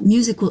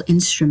musical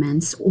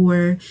instruments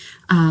or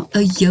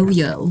a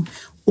yo-yo,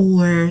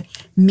 or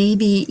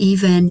maybe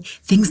even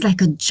things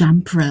like a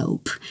jump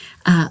rope,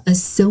 a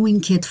sewing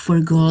kit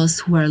for girls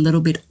who are a little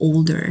bit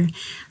older.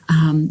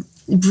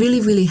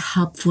 Really, really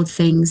helpful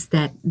things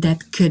that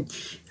could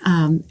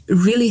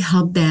really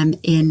help them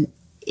in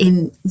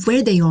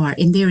where they are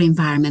in their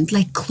environment,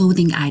 like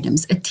clothing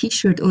items, a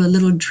t-shirt or a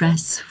little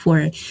dress for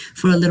a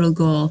little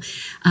girl,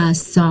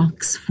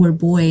 socks for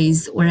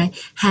boys, or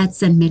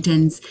hats and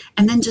mittens.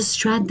 And then just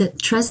trust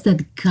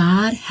that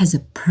God has a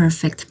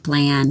perfect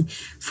plan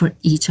for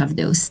each of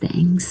those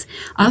things.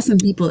 Often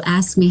people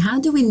ask me, how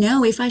do we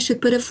know if I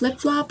should put a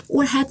flip-flop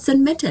or hats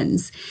and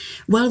mittens?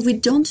 Well, we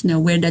don't know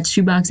where that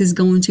shoebox is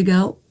going to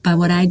go, but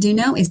what I do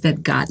know is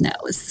that God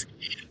knows.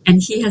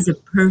 And He has a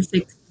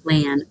perfect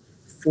plan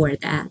for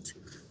that.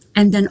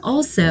 And then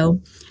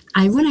also,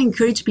 I want to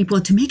encourage people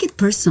to make it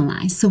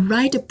personalized. So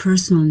write a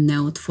personal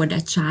note for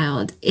that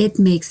child. It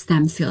makes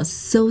them feel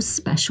so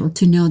special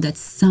to know that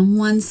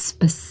someone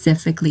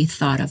specifically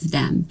thought of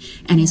them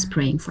and is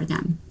praying for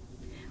them.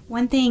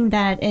 One thing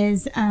that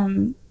is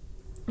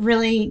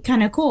really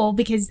kind of cool,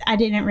 because I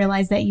didn't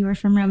realize that you were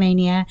from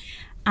Romania.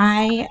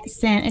 I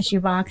sent a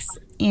shoebox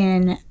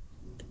in,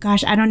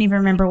 gosh, I don't even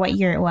remember what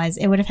year it was.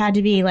 It would have had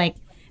to be like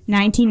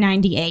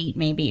 1998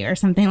 maybe, or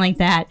something like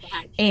that.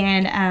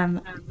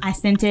 And I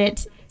sent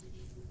it,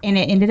 and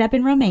it ended up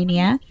in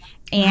Romania.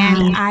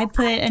 And I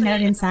put a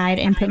note inside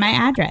and put my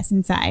address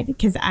inside,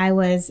 because I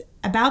was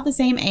about the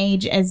same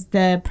age as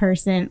the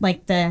person,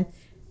 like the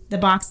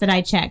box that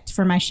I checked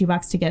for my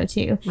shoebox to go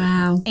to.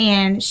 Wow.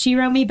 And she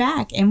wrote me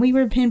back, and we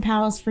were pen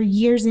pals for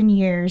years and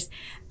years.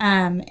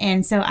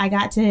 And so I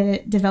got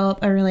to develop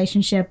a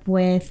relationship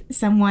with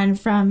someone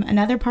from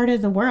another part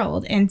of the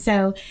world. And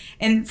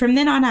from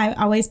then on, I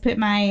always put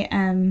my,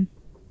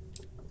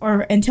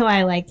 or until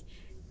I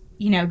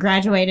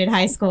graduated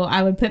high school,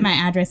 I would put my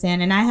address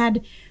in. And I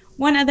had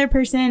one other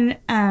person,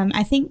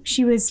 I think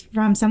she was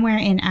from somewhere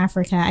in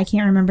Africa. I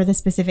can't remember the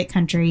specific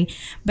country,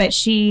 but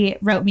she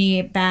wrote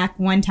me back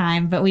one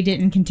time, but we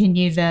didn't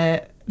continue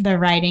the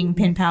writing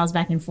pen pals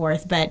back and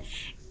forth. But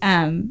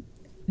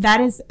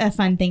that is a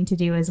fun thing to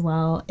do as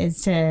well,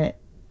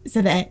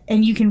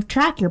 and you can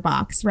track your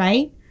box,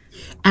 right?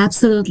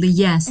 Absolutely,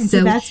 yes. And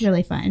so that's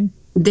really fun.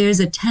 There's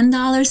a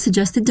 $10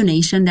 suggested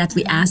donation that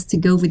we ask to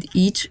go with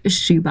each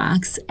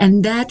shoebox,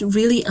 and that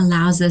really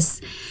allows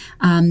us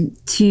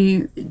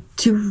to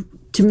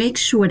make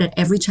sure that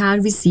every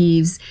child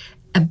receives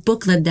a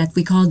booklet that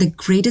we call the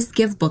Greatest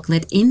Gift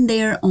Booklet in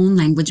their own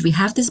language. We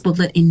have this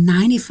booklet in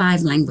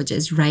 95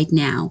 languages right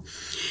now.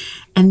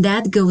 And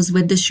that goes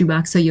with the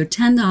shoebox. So your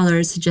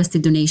 $10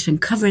 suggested donation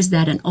covers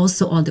that, and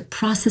also all the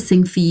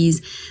processing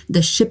fees,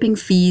 the shipping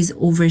fees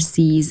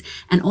overseas,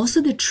 and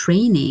also the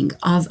training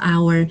of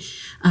our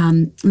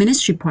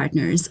ministry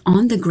partners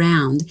on the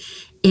ground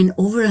in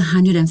over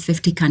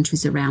 150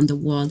 countries around the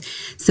world.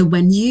 So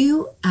when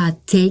you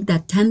take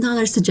that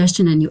 $10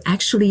 suggestion and you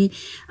actually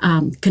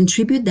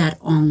contribute that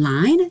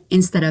online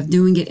instead of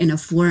doing it in a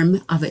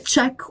form of a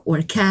check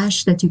or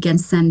cash that you can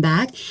send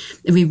back,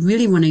 we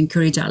really want to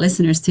encourage our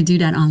listeners to do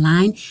that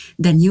online.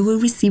 Then you will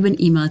receive an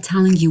email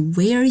telling you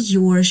where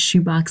your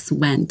shoebox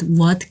went,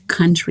 what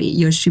country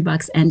your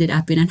shoebox ended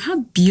up in, and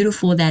how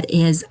beautiful that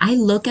is. I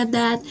look at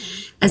that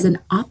as an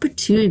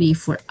opportunity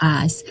for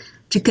us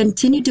to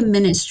continue the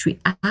ministry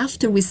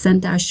after we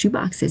sent our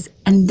shoeboxes,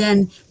 and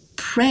then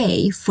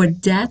pray for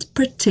that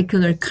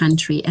particular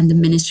country and the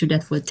ministry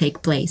that will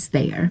take place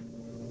there.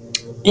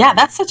 Yeah,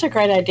 that's such a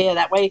great idea.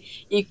 That way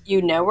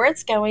you know where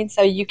it's going,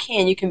 so you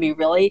can be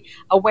really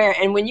aware.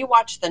 And when you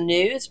watch the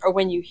news or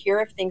when you hear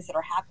of things that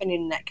are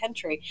happening in that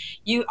country,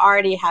 you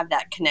already have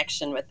that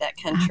connection with that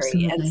country.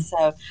 Absolutely. And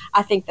so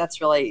I think that's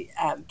really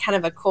kind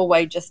of a cool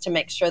way just to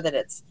make sure that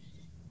it's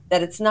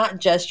not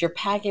just you're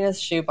packing a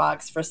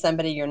shoebox for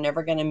somebody you're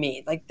never going to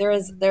meet. Like there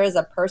is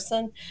a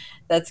person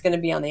that's going to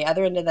be on the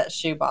other end of that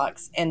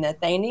shoebox, and that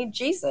they need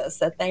Jesus,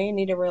 that they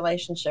need a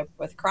relationship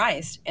with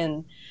Christ.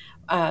 And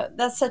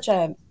that's such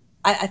a,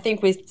 I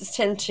think we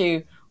tend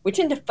to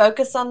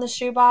focus on the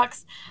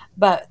shoebox,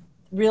 but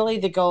really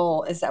the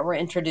goal is that we're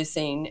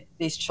introducing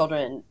these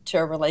children to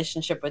a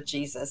relationship with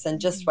Jesus, and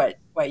just what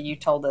you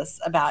told us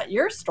about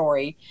your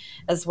story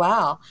as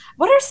well.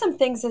 What are some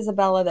things,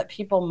 Isabella, that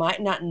people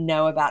might not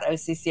know about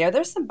OCC? Are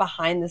there some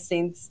behind the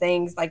scenes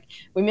things, like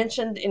we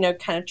mentioned,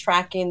 kind of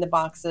tracking the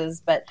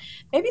boxes, but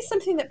maybe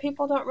something that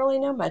people don't really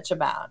know much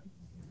about?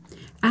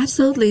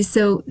 Absolutely.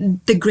 So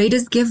the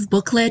greatest gift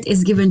booklet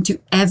is given to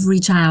every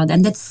child.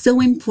 And that's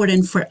so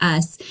important for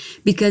us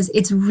because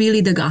it's really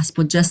the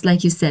gospel. Just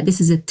like you said,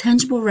 this is a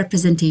tangible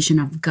representation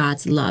of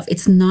God's love.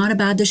 It's not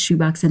about the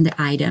shoebox and the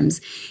items.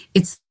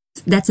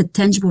 That's a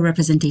tangible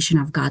representation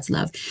of God's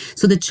love.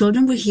 So the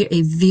children will hear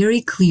a very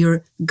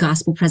clear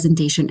gospel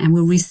presentation and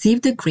will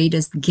receive the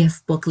greatest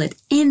gift booklet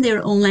in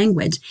their own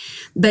language.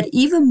 But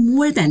even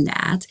more than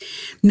that,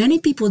 many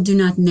people do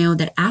not know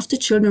that after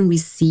children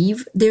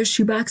receive their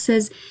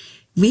shoeboxes,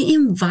 we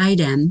invite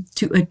them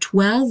to a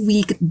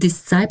 12-week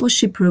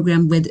discipleship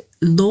program with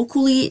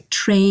locally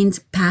trained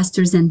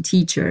pastors and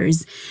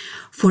teachers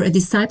for a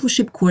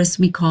discipleship course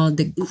we call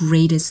The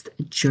Greatest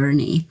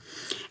Journey.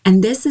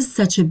 And this is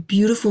such a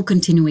beautiful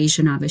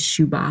continuation of a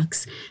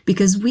shoebox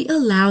because we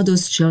allow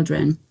those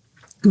children,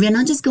 we are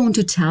not just going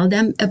to tell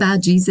them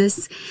about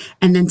Jesus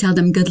and then tell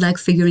them good luck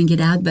figuring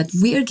it out, but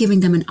we are giving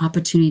them an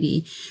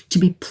opportunity to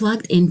be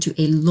plugged into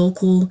a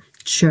local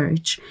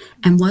church.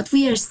 And what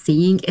we are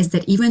seeing is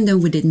that even though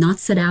we did not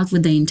set out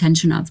with the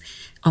intention of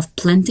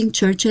planting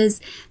churches,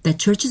 that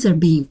churches are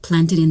being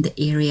planted in the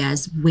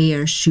areas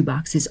where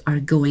shoeboxes are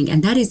going.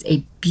 And that is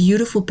a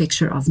beautiful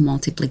picture of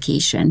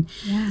multiplication.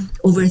 Yeah.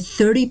 Over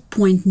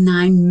 30.9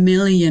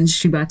 million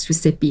shoebox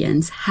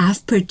recipients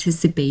have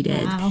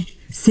participated. Wow.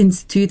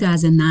 Since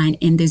 2009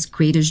 in this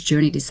Greatest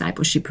Journey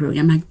discipleship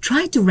program. Like,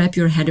 try to wrap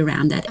your head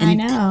around that. And,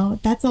 I know,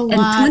 that's a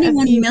lot. And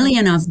 21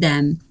 million of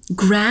them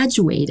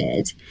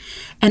graduated.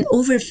 And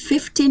over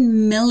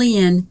 15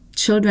 million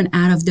children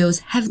out of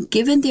those have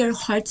given their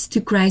hearts to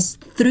Christ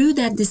through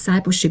that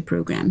discipleship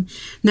program.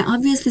 Now,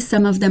 obviously,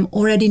 some of them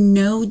already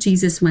know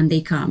Jesus when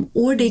they come,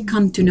 or they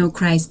come to know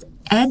Christ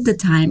at the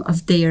time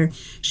of their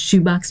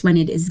shoebox when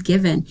it is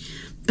given.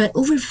 But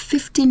over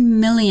 15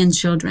 million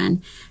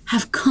children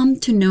have come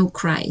to know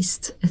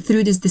Christ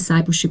through this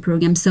discipleship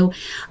program. So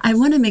I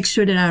want to make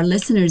sure that our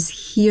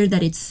listeners hear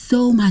that it's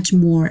so much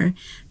more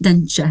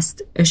than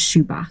just a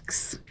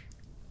shoebox.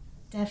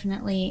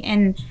 Definitely.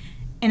 And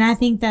I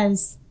think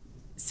that's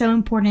so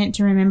important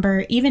to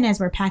remember, even as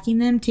we're packing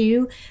them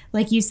too,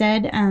 like you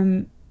said,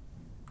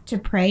 to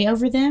pray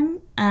over them,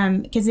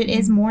 because it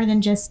is more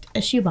than just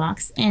a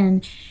shoebox.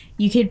 And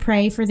you could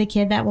pray for the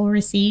kid that will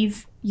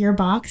receive your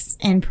box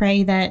and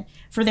pray that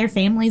for their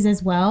families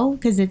as well,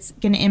 because it's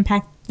going to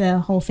impact the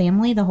whole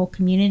family, the whole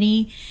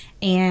community.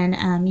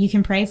 And you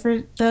can pray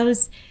for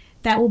those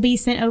that will be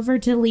sent over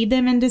to lead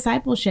them in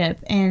discipleship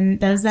and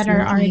those that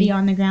are already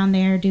on the ground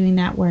there doing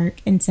that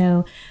work. And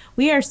so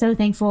we are so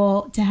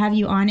thankful to have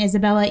you on,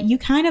 Isabella. You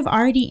kind of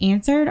already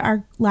answered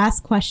our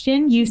last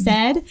question. You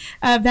said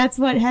that's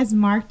what has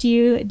marked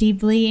you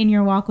deeply in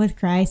your walk with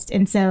Christ.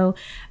 And so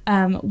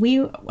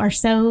we are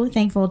so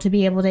thankful to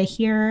be able to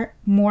hear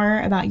more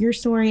about your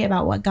story,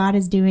 about what God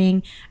is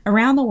doing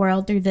around the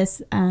world through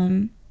this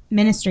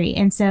ministry.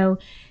 And so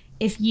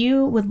if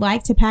you would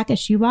like to pack a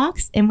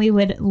shoebox, and we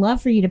would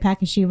love for you to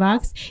pack a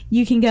shoebox,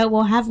 you can go.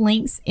 We'll have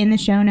links in the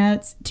show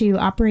notes to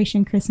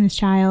Operation Christmas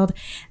Child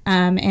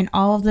and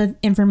all of the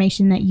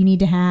information that you need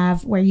to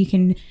have, where you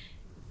can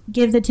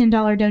give the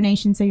 $10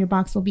 donation so your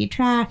box will be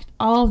tracked,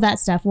 all of that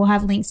stuff. We'll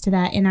have links to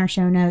that in our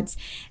show notes,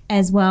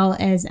 as well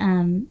as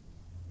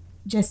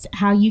just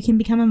how you can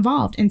become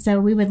involved. And so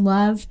we would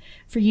love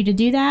for you to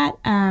do that.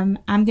 I'm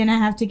going to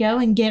have to go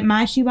and get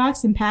my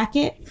shoebox and pack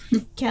it.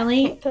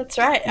 Kelly. That's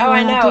right. Oh,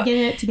 I know. Have to get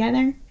it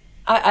together.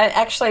 I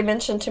actually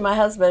mentioned to my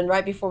husband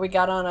right before we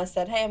got on, I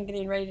said, hey, I'm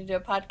getting ready to do a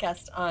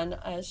podcast on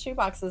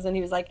shoeboxes. And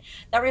he was like,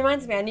 that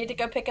reminds me, I need to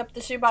go pick up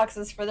the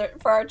shoeboxes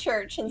for our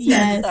church. And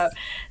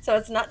so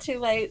it's not too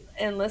late.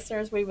 And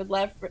listeners, we would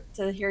love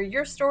to hear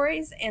your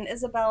stories. And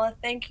Isabella,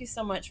 thank you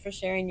so much for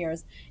sharing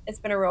yours. It's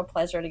been a real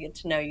pleasure to get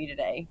to know you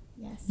today.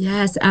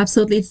 Yes,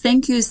 absolutely.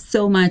 Thank you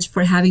so much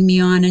for having me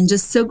on, and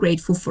just so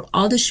grateful for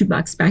all the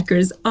shoebox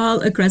packers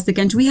all across the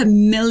country. We have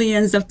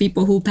millions of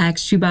people who pack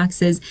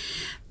shoeboxes.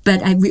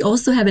 But we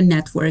also have a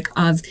network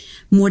of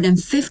more than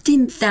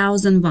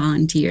 15,000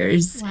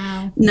 volunteers,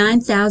 wow.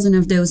 9,000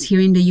 of those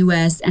here in the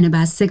U.S. and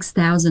about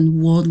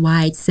 6,000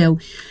 worldwide. So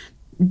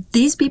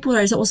these people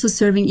are also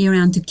serving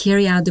year-round to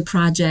carry out the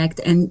project.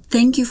 And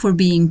thank you for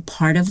being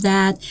part of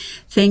that.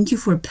 Thank you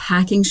for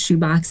packing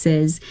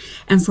shoeboxes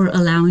and for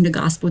allowing the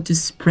gospel to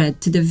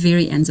spread to the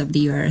very ends of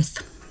the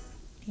earth.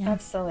 Yeah.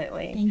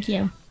 Absolutely. Thank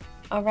you.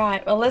 All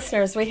right. Well,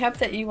 listeners, we hope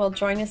that you will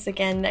join us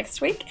again next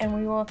week,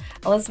 and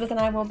Elizabeth and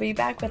I will be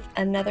back with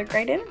another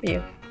great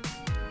interview.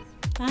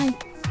 Bye.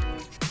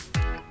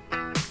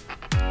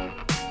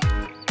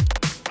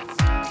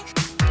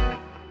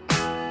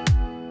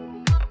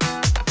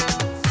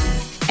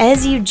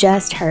 As you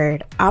just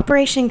heard,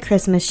 Operation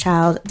Christmas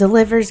Child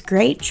delivers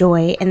great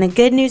joy and the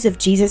good news of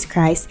Jesus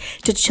Christ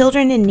to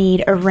children in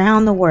need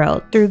around the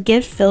world through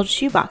gift-filled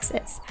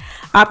shoeboxes.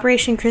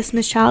 Operation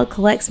Christmas Child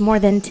collects more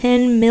than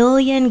 10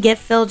 million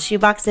gift-filled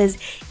shoeboxes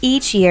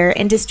each year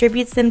and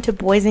distributes them to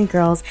boys and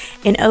girls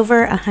in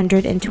over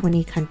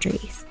 120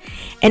 countries.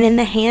 And in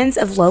the hands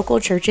of local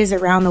churches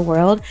around the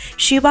world,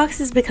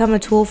 shoeboxes become a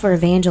tool for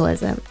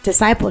evangelism,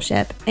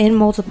 discipleship, and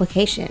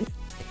multiplication.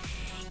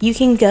 You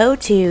can go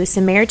to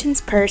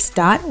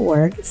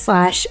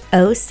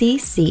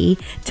SamaritansPurse.org/OCC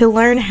to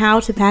learn how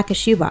to pack a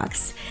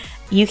shoebox.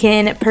 You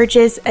can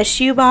purchase a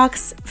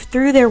shoebox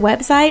through their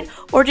website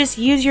or just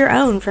use your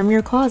own from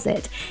your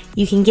closet.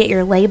 You can get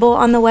your label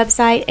on the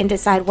website and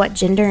decide what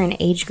gender and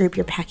age group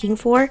you're packing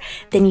for.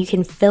 Then you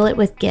can fill it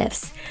with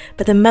gifts.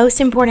 But the most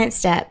important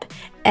step,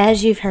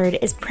 as you've heard,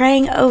 is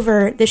praying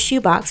over the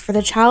shoebox for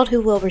the child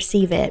who will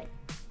receive it.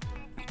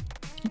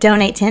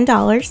 Donate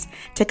 $10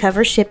 to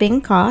cover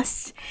shipping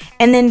costs,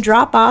 and then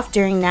drop off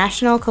during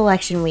National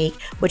Collection Week,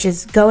 which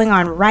is going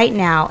on right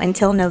now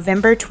until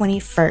November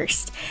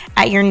 21st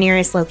at your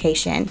nearest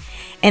location.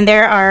 And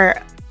there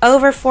are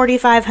over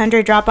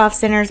 4,500 drop-off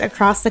centers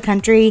across the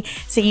country,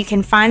 so you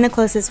can find the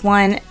closest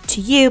one to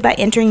you by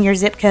entering your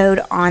zip code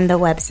on the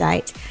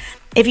website.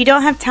 If you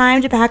don't have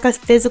time to pack a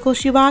physical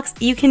shoebox,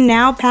 you can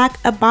now pack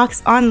a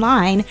box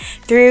online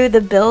through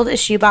the Build a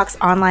Shoebox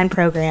online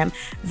program.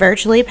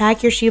 Virtually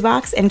pack your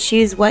shoebox and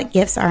choose what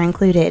gifts are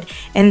included,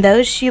 and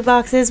those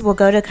shoeboxes will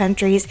go to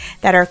countries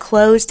that are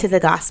closed to the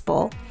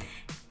gospel.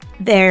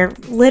 They're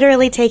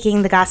literally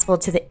taking the gospel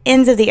to the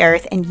ends of the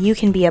earth, and you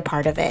can be a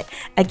part of it.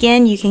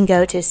 Again, you can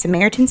go to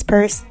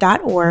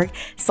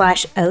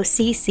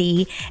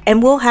SamaritansPurse.org/OCC,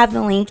 and we'll have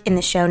the link in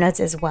the show notes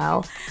as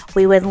well.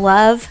 We would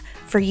love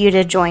for you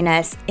to join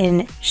us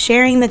in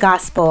sharing the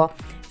gospel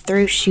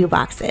through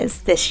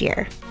shoeboxes this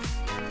year.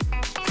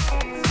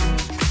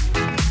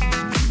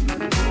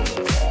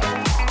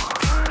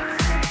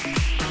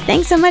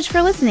 Thanks so much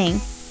for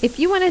listening. If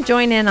you want to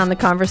join in on the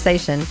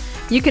conversation,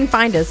 you can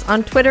find us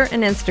on Twitter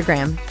and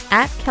Instagram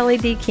at Kelly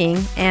D.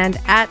 King and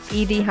at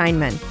E.D.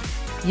 Heineman.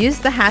 Use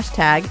the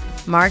hashtag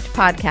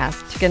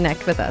 #MarkedPodcast to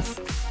connect with us.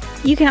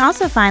 You can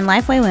also find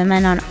Lifeway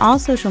Women on all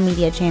social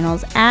media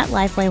channels at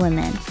Lifeway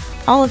Women.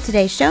 All of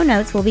today's show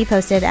notes will be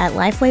posted at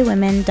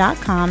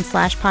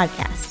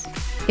lifewaywomen.com/podcast.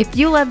 If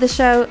you love the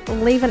show,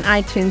 leave an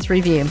iTunes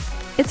review.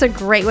 It's a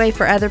great way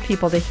for other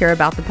people to hear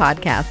about the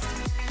podcast.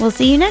 We'll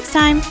see you next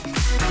time.